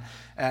Acts 9,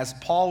 as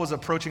Paul was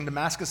approaching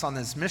Damascus on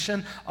this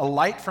mission, a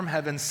light from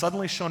heaven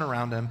suddenly shone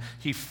around him.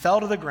 He fell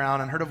to the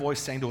ground and heard a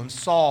voice saying to him,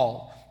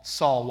 Saul,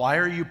 Saul, why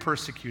are you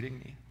persecuting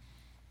me?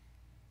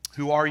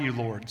 Who are you,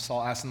 Lord?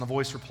 Saul asked, and the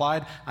voice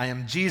replied, I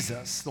am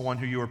Jesus, the one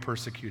who you are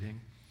persecuting.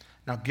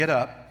 Now get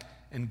up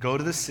and go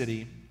to the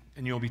city,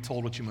 and you will be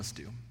told what you must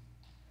do.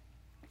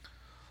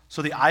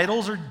 So the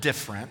idols are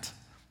different,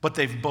 but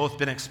they've both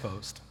been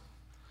exposed.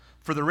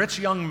 For the rich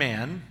young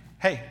man,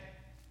 hey,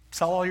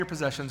 sell all your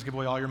possessions, give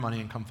away all your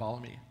money, and come follow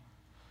me.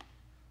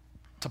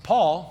 To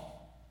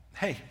Paul,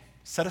 hey,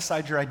 set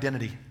aside your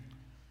identity.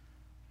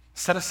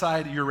 Set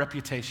aside your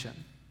reputation.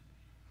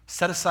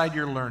 Set aside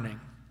your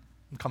learning,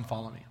 and come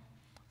follow me.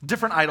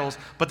 Different idols,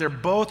 but they're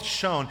both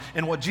shown.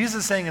 And what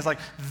Jesus is saying is like,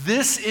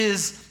 these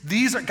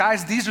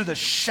are the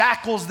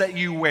shackles that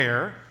you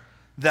wear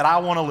that I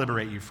want to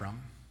liberate you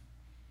from.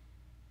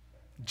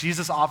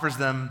 Jesus offers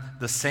them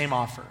the same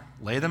offer.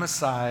 Lay them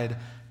aside,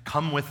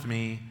 come with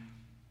me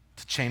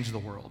to change the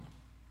world.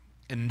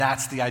 And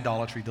that's the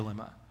idolatry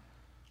dilemma.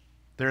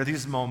 There are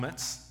these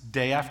moments,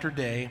 day after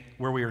day,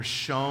 where we are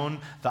shown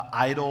the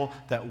idol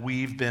that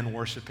we've been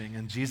worshiping.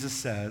 And Jesus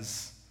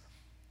says,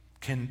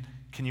 Can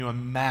you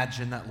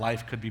imagine that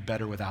life could be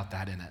better without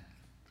that in it?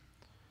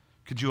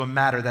 Could you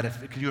imagine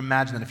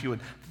that if you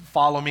would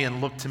follow me and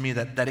look to me,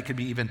 that it could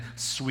be even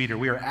sweeter?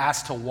 We are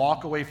asked to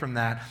walk away from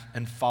that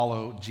and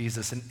follow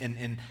Jesus.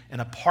 And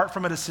apart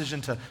from a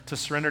decision to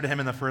surrender to him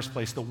in the first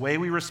place, the way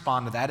we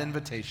respond to that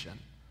invitation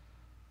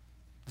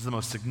is the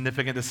most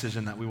significant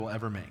decision that we will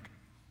ever make.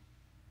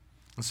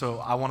 And so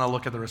I want to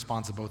look at the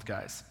response of both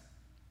guys.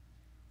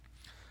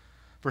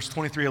 Verse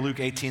 23 of Luke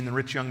 18, the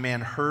rich young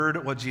man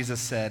heard what Jesus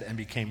said and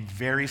became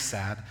very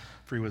sad,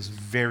 for he was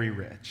very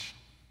rich.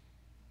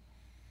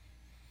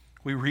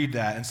 We read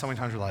that, and so many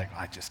times we're like,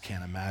 I just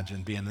can't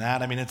imagine being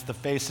that. I mean, it's the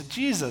face of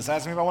Jesus.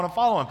 Ask me if I want to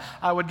follow him.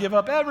 I would give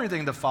up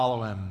everything to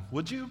follow him.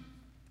 Would you?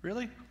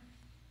 Really?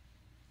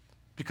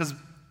 Because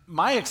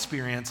my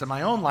experience in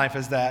my own life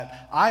is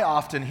that I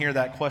often hear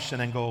that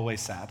question and go away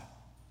sad.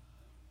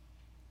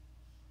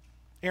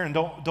 Aaron,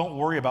 don't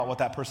worry about what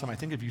that person might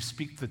think if you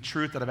speak the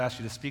truth that I've asked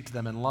you to speak to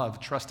them in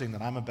love, trusting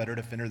that I'm a better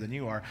defender than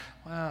you are.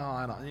 Well,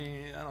 I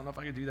don't know if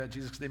I could do that,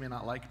 Jesus, because they may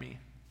not like me.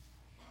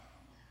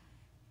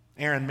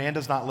 Aaron, man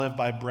does not live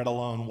by bread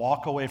alone.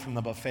 Walk away from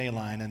the buffet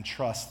line and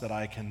trust that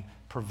I can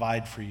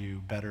provide for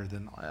you better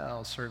than,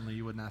 well, certainly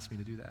you wouldn't ask me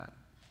to do that.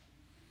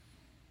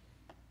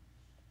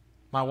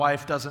 My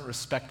wife doesn't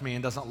respect me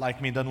and doesn't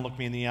like me and doesn't look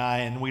me in the eye,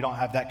 and we don't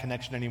have that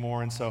connection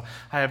anymore. And so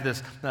I have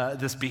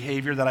this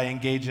behavior that I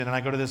engage in, and I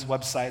go to this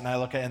website and I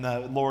look at it, and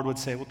the Lord would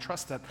say, well,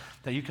 trust that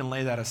you can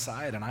lay that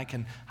aside, and I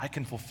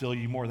can fulfill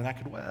you more than I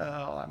could.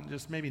 Well, I'm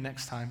just maybe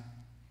next time.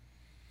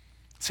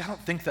 See, I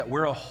don't think that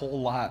we're a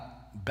whole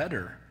lot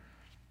better.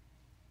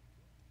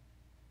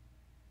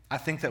 I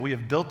think that we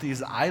have built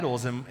these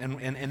idols and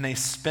they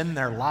spin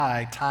their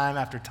lie time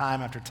after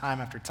time after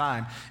time after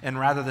time. And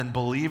rather than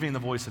believing the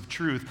voice of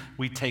truth,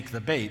 we take the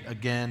bait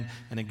again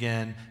and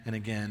again and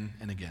again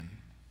and again.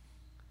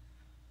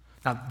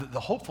 Now, the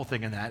hopeful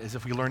thing in that is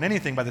if we learn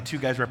anything by the two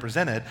guys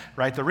represented,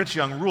 right? The rich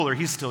young ruler,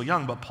 he's still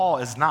young, but Paul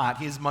is not.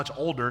 He's much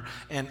older,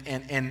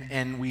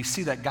 and we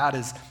see that God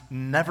is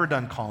never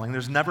done calling.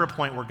 There's never a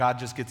point where God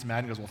just gets mad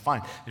and goes, well,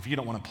 fine, if you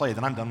don't want to play,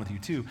 then I'm done with you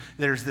too.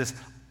 There's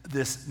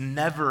this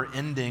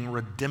never-ending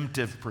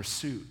redemptive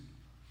pursuit.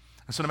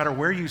 And so no matter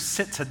where you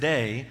sit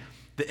today,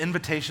 the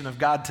invitation of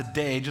God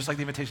today, just like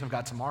the invitation of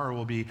God tomorrow,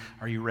 will be,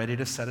 are you ready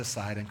to set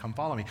aside and come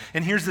follow me?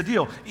 And here's the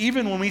deal.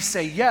 Even when we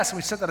say yes and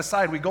we set that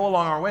aside, we go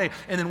along our way,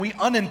 and then we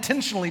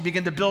unintentionally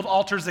begin to build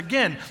altars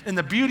again. And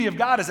the beauty of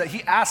God is that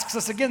he asks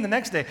us again the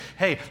next day,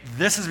 hey,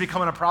 this is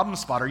becoming a problem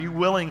spot. Are you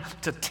willing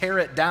to tear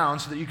it down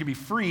so that you can be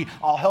free?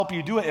 I'll help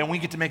you do it. And we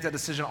get to make that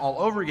decision all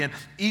over again,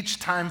 each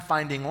time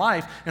finding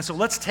life. And so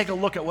let's take a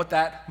look at what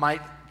that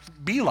might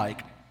be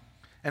like.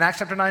 In Acts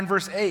chapter 9,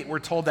 verse 8, we're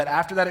told that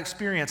after that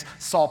experience,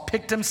 Saul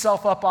picked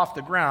himself up off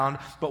the ground,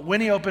 but when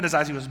he opened his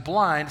eyes, he was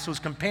blind, so his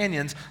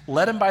companions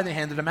led him by the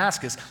hand to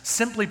Damascus.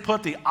 Simply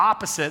put, the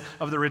opposite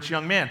of the rich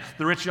young man.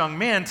 The rich young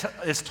man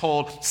is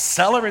told,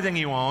 sell everything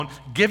you own,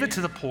 give it to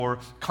the poor,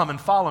 come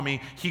and follow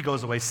me. He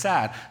goes away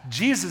sad.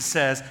 Jesus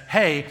says,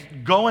 hey,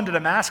 go into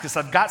Damascus.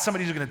 I've got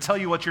somebody who's going to tell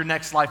you what your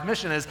next life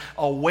mission is,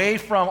 away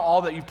from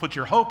all that you put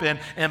your hope in.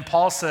 And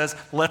Paul says,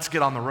 let's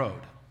get on the road.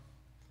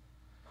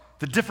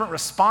 The different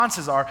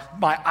responses are,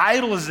 my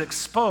idol is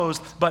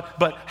exposed,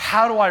 but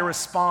how do I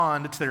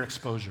respond to their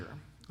exposure?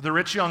 The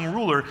rich young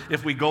ruler,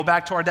 if we go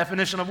back to our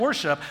definition of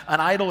worship,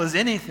 an idol is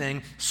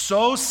anything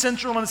so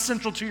central and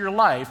essential to your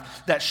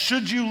life that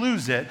should you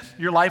lose it,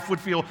 your life would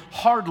feel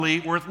hardly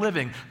worth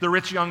living. The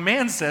rich young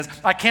man says,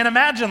 I can't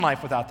imagine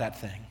life without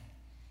that thing.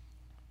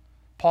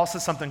 Paul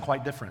says something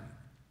quite different.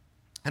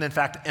 And in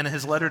fact, in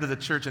his letter to the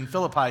church in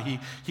Philippi,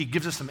 he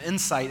gives us some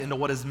insight into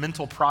what his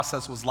mental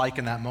process was like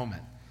in that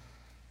moment.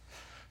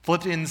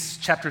 Philippians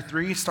chapter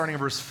 3, starting in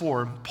verse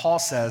 4, Paul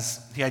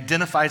says, he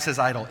identifies his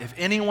idol. If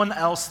anyone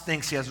else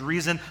thinks he has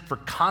reason for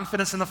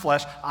confidence in the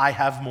flesh, I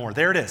have more.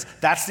 There it is.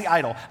 That's the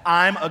idol.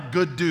 I'm a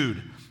good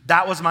dude.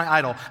 That was my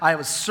idol. I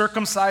was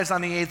circumcised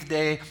on the 8th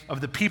day,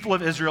 of the people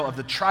of Israel, of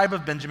the tribe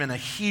of Benjamin, a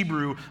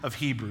Hebrew of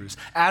Hebrews.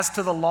 As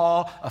to the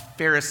law, a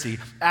Pharisee.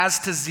 As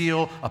to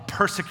zeal, a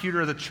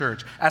persecutor of the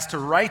church. As to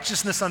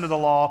righteousness under the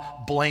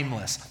law,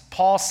 blameless.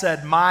 Paul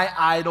said, my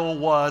idol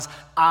was,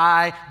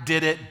 I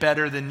did it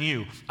better than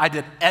you. I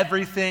did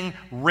everything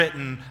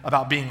written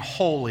about being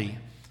holy.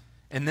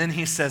 And then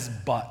he says,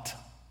 but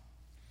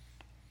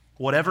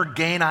whatever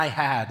gain I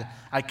had,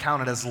 I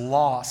counted as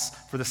loss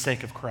for the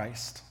sake of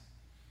Christ.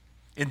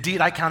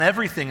 Indeed, I count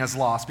everything as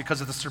loss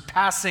because of the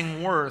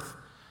surpassing worth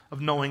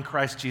of knowing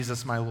Christ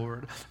Jesus my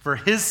Lord. For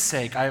his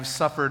sake, I have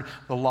suffered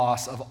the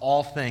loss of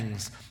all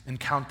things and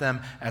count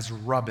them as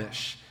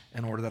rubbish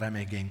in order that I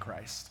may gain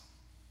Christ.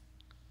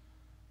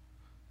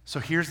 So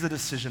here's the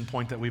decision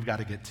point that we've got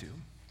to get to.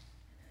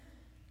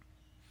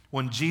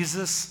 When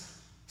Jesus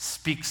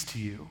speaks to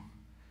you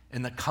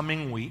in the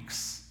coming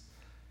weeks,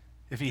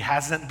 if he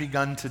hasn't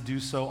begun to do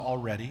so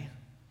already,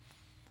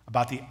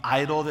 about the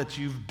idol that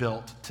you've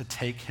built to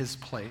take his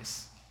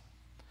place,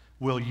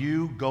 will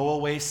you go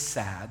away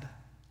sad,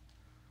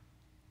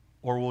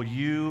 or will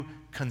you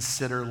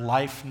consider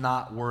life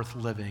not worth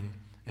living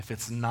if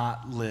it's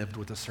not lived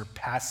with the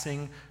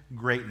surpassing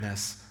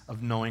greatness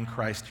of knowing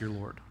Christ your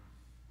Lord?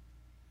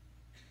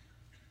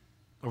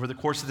 Over the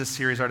course of this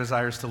series, our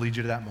desire is to lead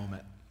you to that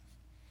moment,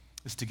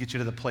 is to get you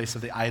to the place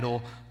of the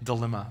idol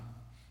dilemma,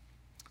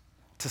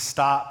 to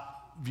stop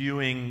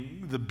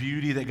viewing the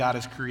beauty that God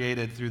has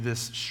created through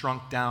this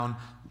shrunk down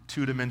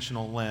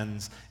two-dimensional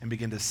lens and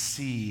begin to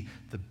see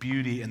the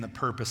beauty and the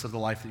purpose of the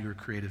life that you were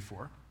created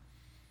for.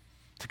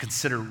 To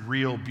consider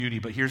real beauty.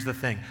 But here's the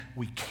thing,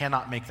 we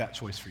cannot make that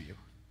choice for you.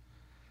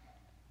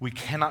 We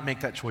cannot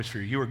make that choice for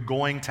you. You are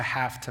going to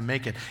have to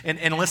make it.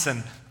 And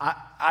listen,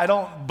 I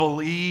don't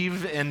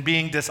believe in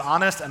being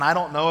dishonest, and I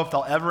don't know if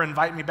they'll ever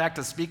invite me back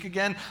to speak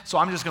again, so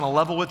I'm just going to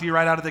level with you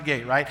right out of the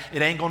gate, right?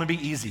 It ain't going to be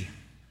easy.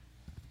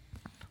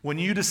 When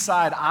you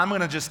decide, I'm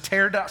going to just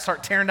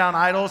start tearing down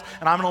idols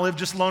and I'm going to live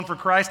just alone for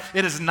Christ,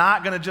 it is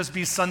not going to just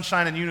be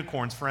sunshine and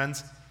unicorns,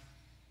 friends.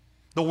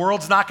 The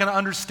world's not going to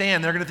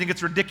understand. They're going to think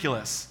it's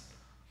ridiculous.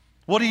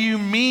 What do you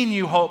mean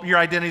you hope your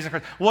identity is in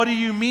Christ? What do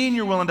you mean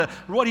you're willing to?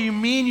 What do you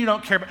mean you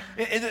don't care about?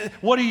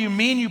 What do you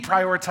mean you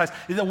prioritize?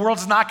 The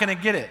world's not going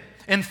to get it.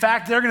 In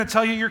fact, they're going to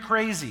tell you you're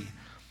crazy.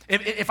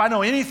 If I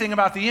know anything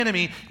about the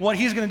enemy, what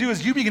he's going to do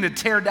is you begin to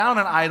tear down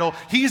an idol.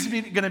 He's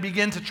going to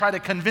begin to try to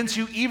convince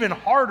you even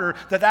harder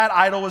that that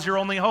idol was your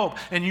only hope.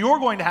 And you're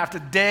going to have to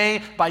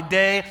day by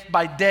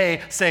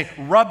day say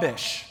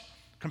rubbish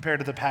compared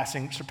to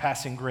the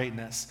surpassing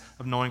greatness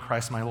of knowing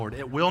Christ my Lord.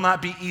 It will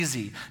not be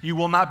easy. You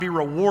will not be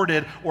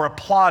rewarded or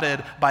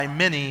applauded by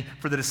many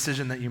for the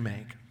decision that you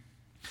make.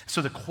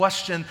 So the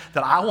question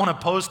that I want to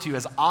pose to you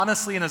as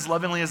honestly and as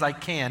lovingly as I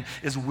can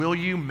is, will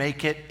you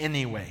make it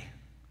anyway?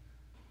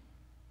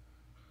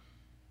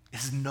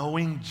 Is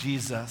knowing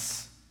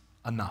Jesus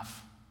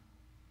enough?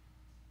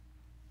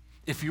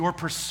 If your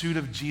pursuit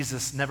of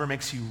Jesus never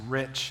makes you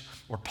rich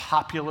or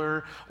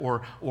popular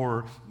or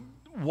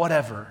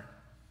whatever,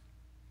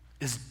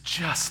 is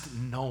just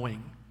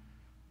knowing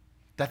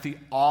that the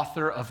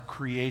author of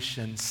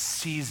creation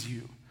sees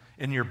you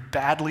in your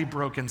badly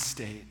broken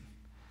state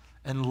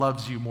and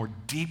loves you more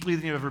deeply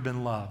than you've ever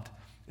been loved,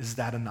 is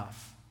that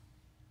enough?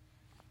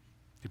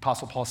 The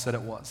Apostle Paul said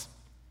it was.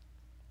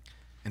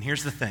 And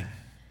here's the thing.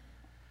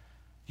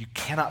 You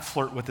cannot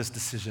flirt with this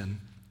decision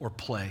or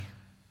play.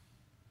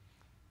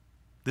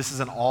 This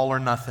is an all or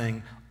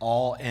nothing,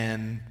 all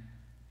in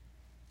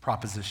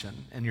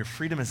proposition, and your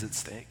freedom is at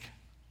stake.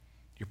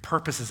 Your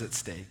purpose is at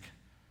stake.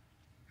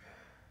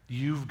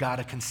 You've got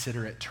to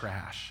consider it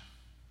trash.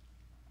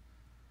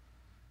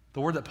 The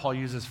word that Paul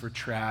uses for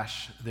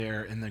trash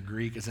there in the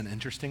Greek is an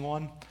interesting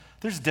one.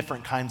 There's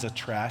different kinds of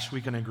trash,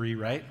 we can agree,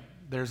 right?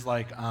 There's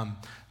like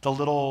the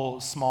little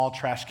small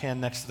trash can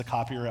next to the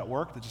copier at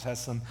work that just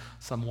has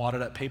some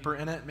wadded up paper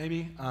in it,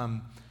 maybe.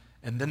 And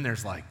then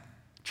there's like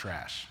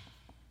trash.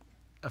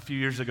 A few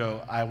years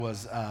ago, I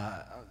was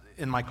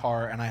in my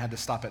car and I had to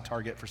stop at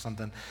Target for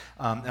something.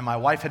 And my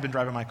wife had been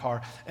driving my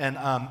car. And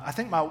I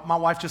think my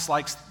wife just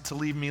likes to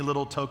leave me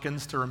little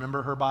tokens to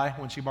remember her by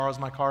when she borrows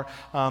my car.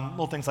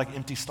 Little things like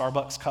empty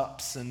Starbucks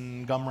cups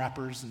and gum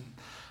wrappers.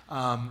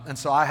 And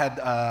so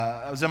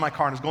I was in my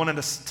car and was going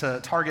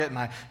into Target, and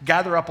I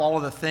gather up all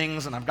of the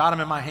things, and I've got them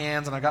in my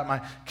hands, and I've got my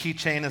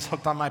keychain is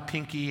hooked on my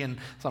pinky, and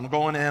so I'm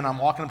going in, I'm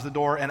walking up to the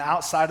door, and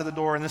outside of the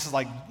door, and this is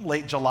like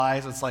late July,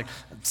 so it's like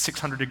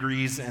 600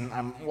 degrees, and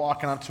I'm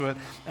walking up to it,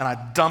 and I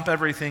dump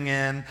everything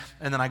in,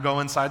 and then I go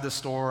inside the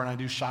store, and I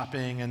do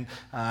shopping, and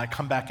I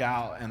come back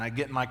out, and I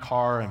get in my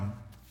car, and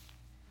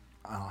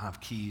I don't have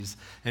keys.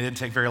 And it didn't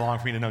take very long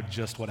for me to know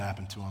just what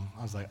happened to them.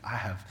 I was like, I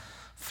have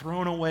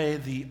thrown away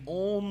the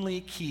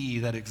only key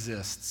that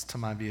exists to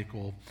my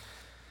vehicle.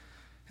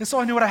 And so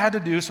I knew what I had to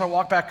do, so I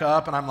walked back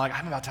up, and I'm like,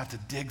 I'm about to have to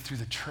dig through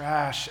the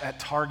trash at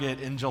Target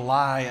in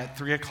July at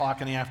 3 o'clock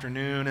in the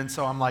afternoon, and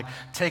so I'm like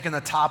taking the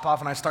top off,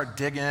 and I start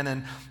digging,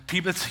 and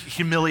it's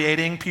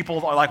humiliating.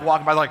 People are like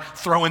walking by, like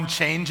throwing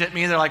change at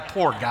me. They're like,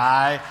 poor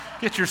guy,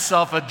 get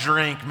yourself a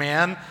drink,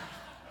 man.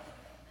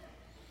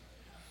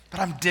 But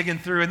I'm digging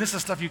through, and this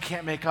is stuff you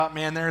can't make up,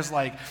 man. There's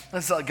like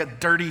a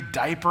dirty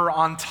diaper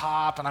on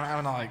top, and I'm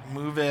having to like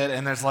move it,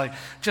 and there's like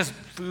just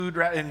food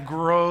and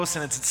gross,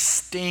 and it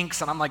stinks,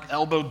 and I'm like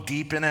elbow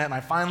deep in it, and I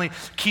finally,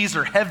 keys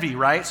are heavy,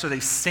 right? So they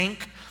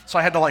sink, so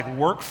I had to like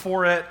work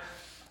for it.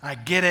 I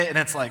get it, and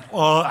it's like,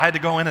 oh, I had to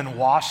go in and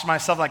wash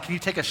myself. Like, can you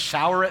take a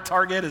shower at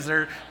Target? Is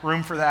there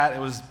room for that?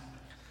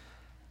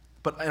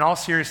 But in all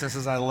seriousness,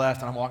 as I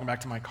left, and I'm walking back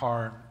to my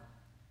car,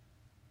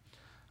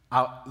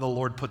 the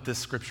Lord put this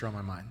scripture on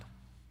my mind.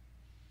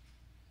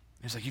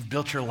 He's like, you've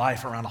built your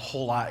life around a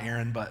whole lot,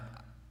 Aaron, but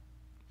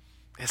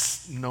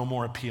it's no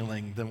more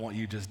appealing than what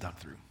you just dug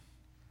through.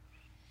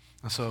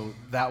 And so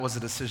that was a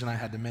decision I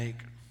had to make.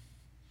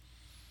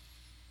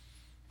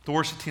 The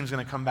worship team's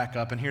going to come back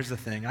up, and here's the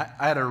thing. I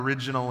had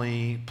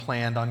originally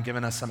planned on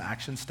giving us some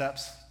action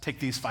steps. Do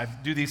these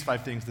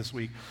 5 things this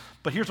week.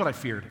 But here's what I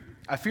feared.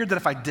 I feared that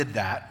if I did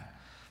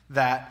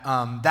that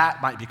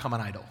might become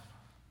an idol.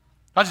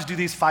 I'll just do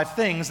these 5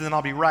 things, and then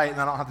I'll be right, and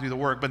I don't have to do the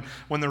work. But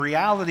when the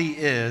reality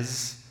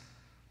is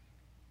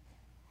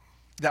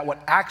that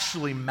what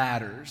actually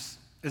matters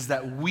is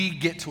that we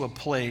get to a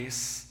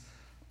place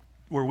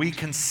where we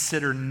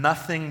consider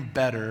nothing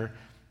better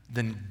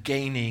than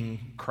gaining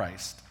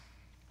Christ.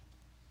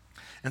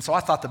 And so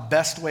I thought the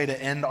best way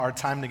to end our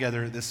time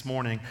together this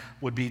morning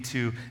would be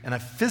to, in a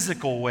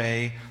physical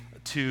way,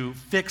 to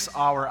fix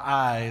our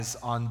eyes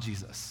on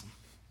Jesus.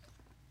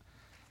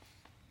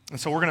 And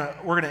so we're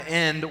gonna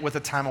end with a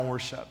time of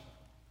worship.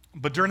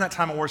 But during that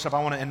time of worship,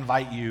 I want to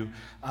invite you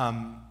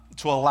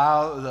to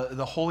allow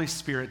the Holy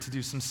Spirit to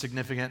do some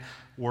significant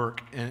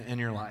work in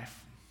your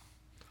life.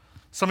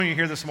 Some of you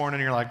here this morning,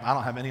 you're like, I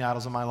don't have any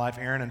idols in my life,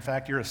 Aaron. In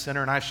fact, you're a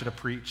sinner, and I should have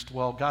preached.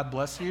 Well, God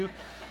bless you.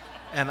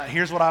 And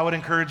here's what I would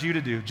encourage you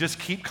to do. Just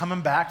keep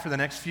coming back for the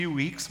next few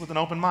weeks with an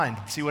open mind.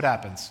 See what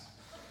happens.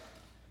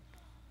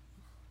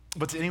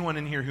 But to anyone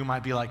in here who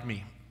might be like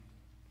me,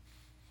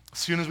 as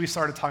soon as we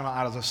started talking about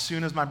idols, as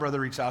soon as my brother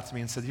reached out to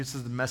me and said, this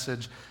is the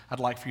message I'd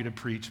like for you to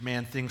preach,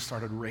 man, things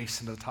started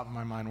racing to the top of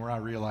my mind where I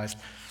realized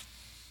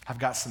I've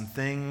got some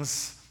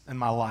things in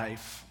my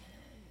life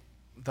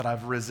that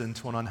I've risen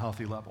to an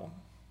unhealthy level.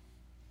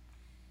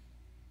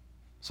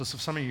 So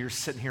some of you are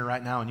sitting here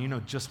right now and you know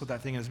just what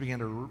that thing is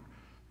beginning to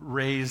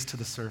raise to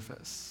the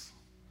surface.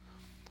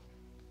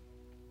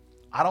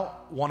 I don't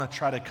want to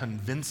try to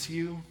convince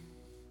you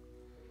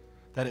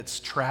that it's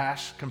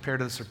trash compared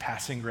to the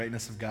surpassing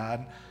greatness of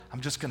God.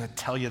 I'm just going to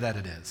tell you that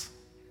it is.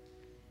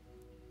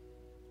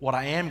 What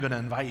I am going to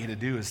invite you to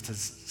do is to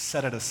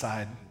set it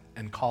aside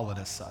and call it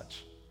as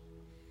such.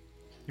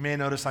 You may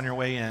notice on your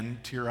way in,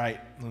 to your right,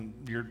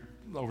 you're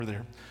over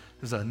there,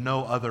 there's a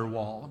no other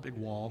wall, a big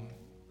wall,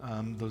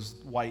 those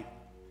white.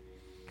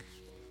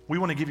 We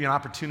want to give you an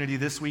opportunity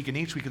this week and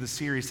each week of the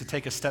series to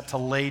take a step to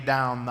lay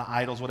down the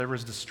idols, whatever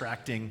is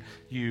distracting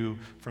you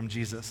from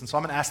Jesus. And so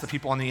I'm going to ask the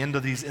people on the end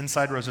of these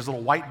inside rows, there's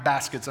little white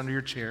baskets under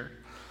your chair.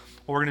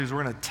 What we're going to do is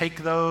we're going to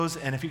take those,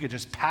 and if you could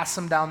just pass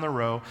them down the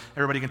row,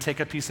 everybody can take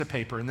a piece of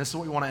paper. And this is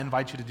what we want to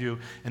invite you to do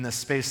in this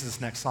space of this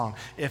next song.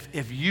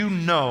 If you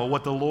know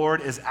what the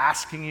Lord is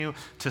asking you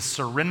to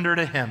surrender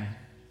to Him,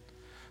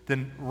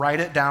 then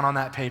write it down on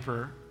that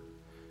paper.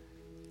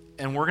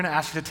 And we're going to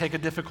ask you to take a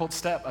difficult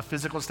step, a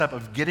physical step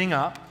of getting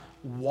up,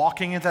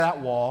 walking into that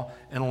wall,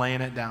 and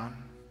laying it down.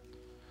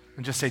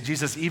 And just say,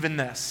 Jesus, even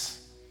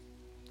this,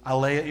 I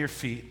lay at your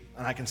feet,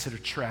 and I consider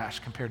trash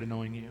compared to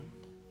knowing you.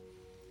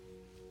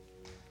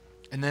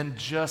 And then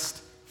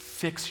just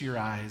fix your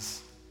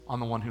eyes on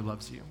the one who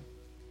loves you.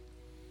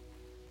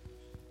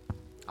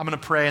 I'm going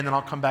to pray, and then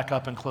I'll come back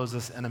up and close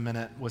this in a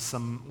minute with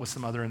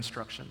some other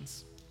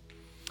instructions.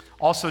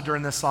 Also,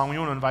 during this song, we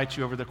want to invite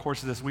you over the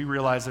course of this. We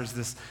realize there's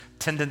this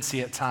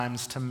tendency at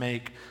times to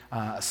make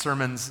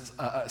sermons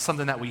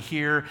something that we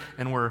hear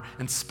and we're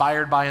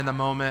inspired by in the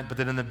moment, but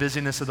then in the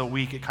busyness of the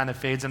week, it kind of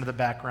fades into the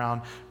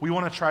background. We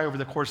want to try over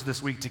the course of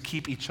this week to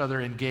keep each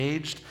other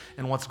engaged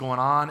in what's going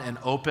on and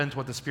open to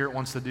what the Spirit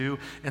wants to do.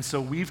 And so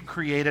we've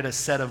created a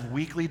set of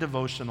weekly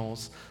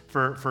devotionals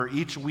for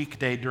each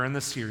weekday during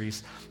the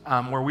series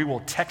where we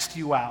will text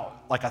you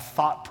out like a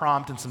thought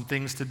prompt and some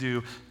things to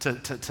do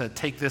to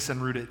take this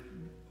and root it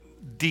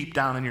deep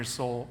down in your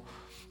soul.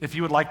 If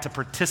you would like to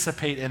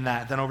participate in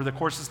that, then over the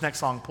course of this next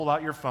song, pull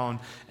out your phone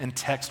and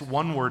text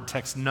one word,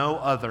 text no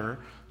other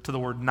to the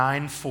word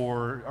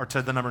 94 or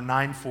to the number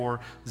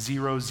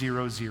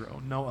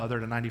 94000, no other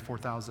to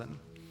 94,000.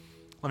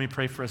 Let me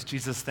pray for us.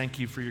 Jesus, thank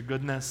you for your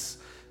goodness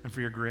and for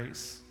your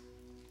grace.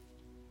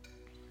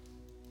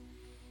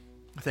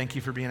 Thank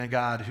you for being a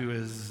God who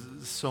is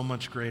so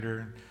much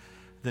greater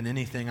than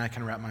anything I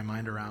can wrap my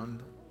mind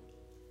around.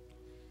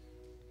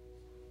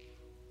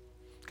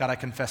 God, I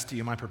confess to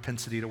you my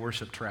propensity to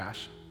worship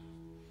trash.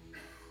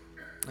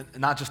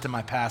 Not just in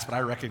my past, but I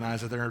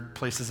recognize that there are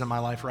places in my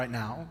life right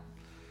now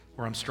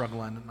where I'm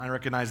struggling. I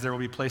recognize there will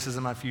be places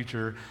in my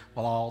future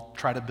where I'll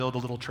try to build a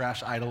little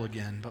trash idol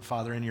again. But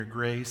Father, in your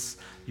grace,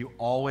 you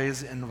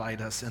always invite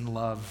us in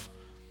love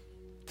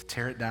to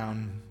tear it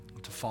down,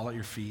 to fall at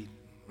your feet,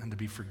 and to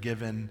be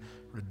forgiven,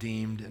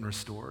 redeemed, and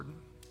restored.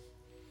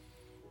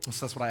 And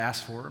so that's what I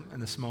ask for in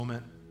this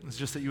moment. It's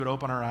just that you would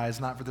open our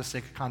eyes, not for the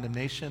sake of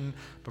condemnation,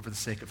 but for the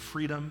sake of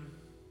freedom.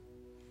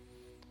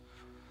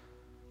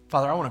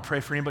 Father, I want to pray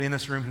for anybody in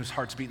this room whose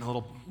heart's beating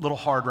a little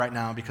hard right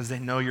now because they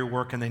know you're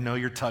working, they know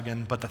you're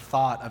tugging, but the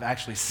thought of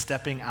actually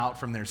stepping out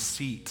from their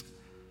seat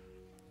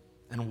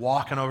and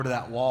walking over to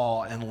that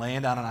wall and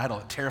laying down an idol,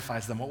 it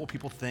terrifies them. What will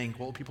people think?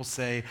 What will people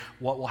say?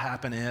 What will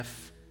happen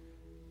if?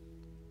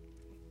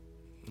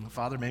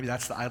 Father, maybe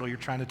that's the idol you're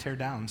trying to tear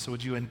down. So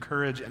would you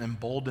encourage and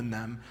embolden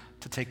them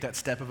to take that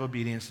step of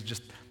obedience, to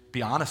just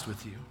be honest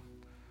with you.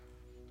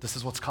 This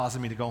is what's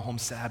causing me to go home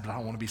sad, but I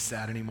don't want to be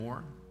sad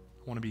anymore.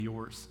 I want to be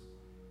yours.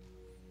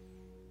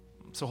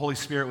 So Holy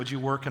Spirit, would you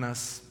work in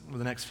us over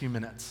the next few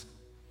minutes?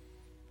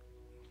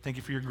 Thank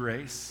you for your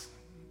grace,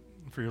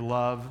 for your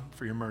love,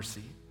 for your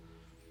mercy.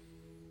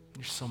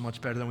 You're so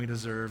much better than we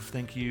deserve.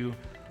 Thank you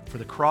for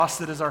the cross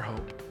that is our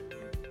hope.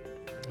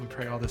 We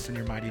pray all this in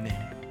your mighty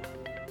name.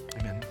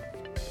 Amen.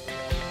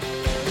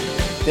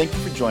 Thank you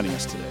for joining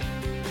us today.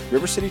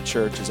 River City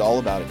Church is all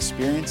about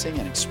experiencing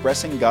and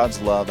expressing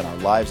God's love in our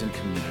lives and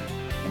community,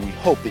 and we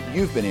hope that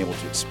you've been able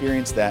to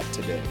experience that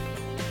today.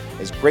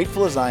 As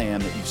grateful as I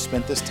am that you've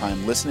spent this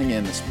time listening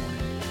in this morning,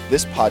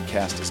 this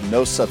podcast is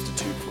no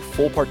substitute for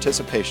full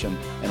participation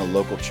in a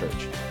local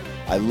church.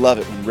 I love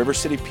it when River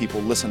City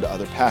people listen to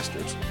other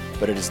pastors,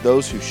 but it is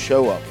those who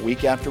show up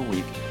week after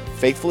week,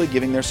 faithfully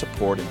giving their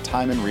support and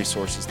time and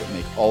resources that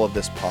make all of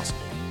this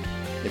possible.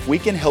 If we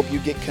can help you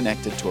get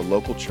connected to a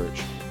local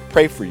church,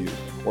 pray for you,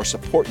 or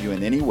support you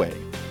in any way,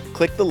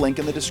 click the link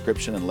in the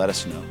description and let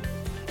us know.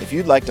 If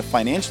you'd like to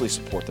financially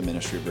support the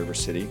ministry of River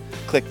City,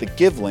 click the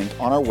Give link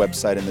on our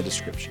website in the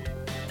description.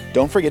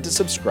 Don't forget to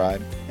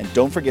subscribe, and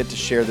don't forget to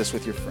share this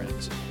with your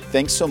friends.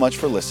 Thanks so much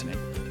for listening.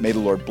 May the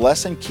Lord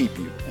bless and keep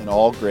you in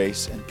all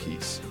grace and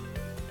peace.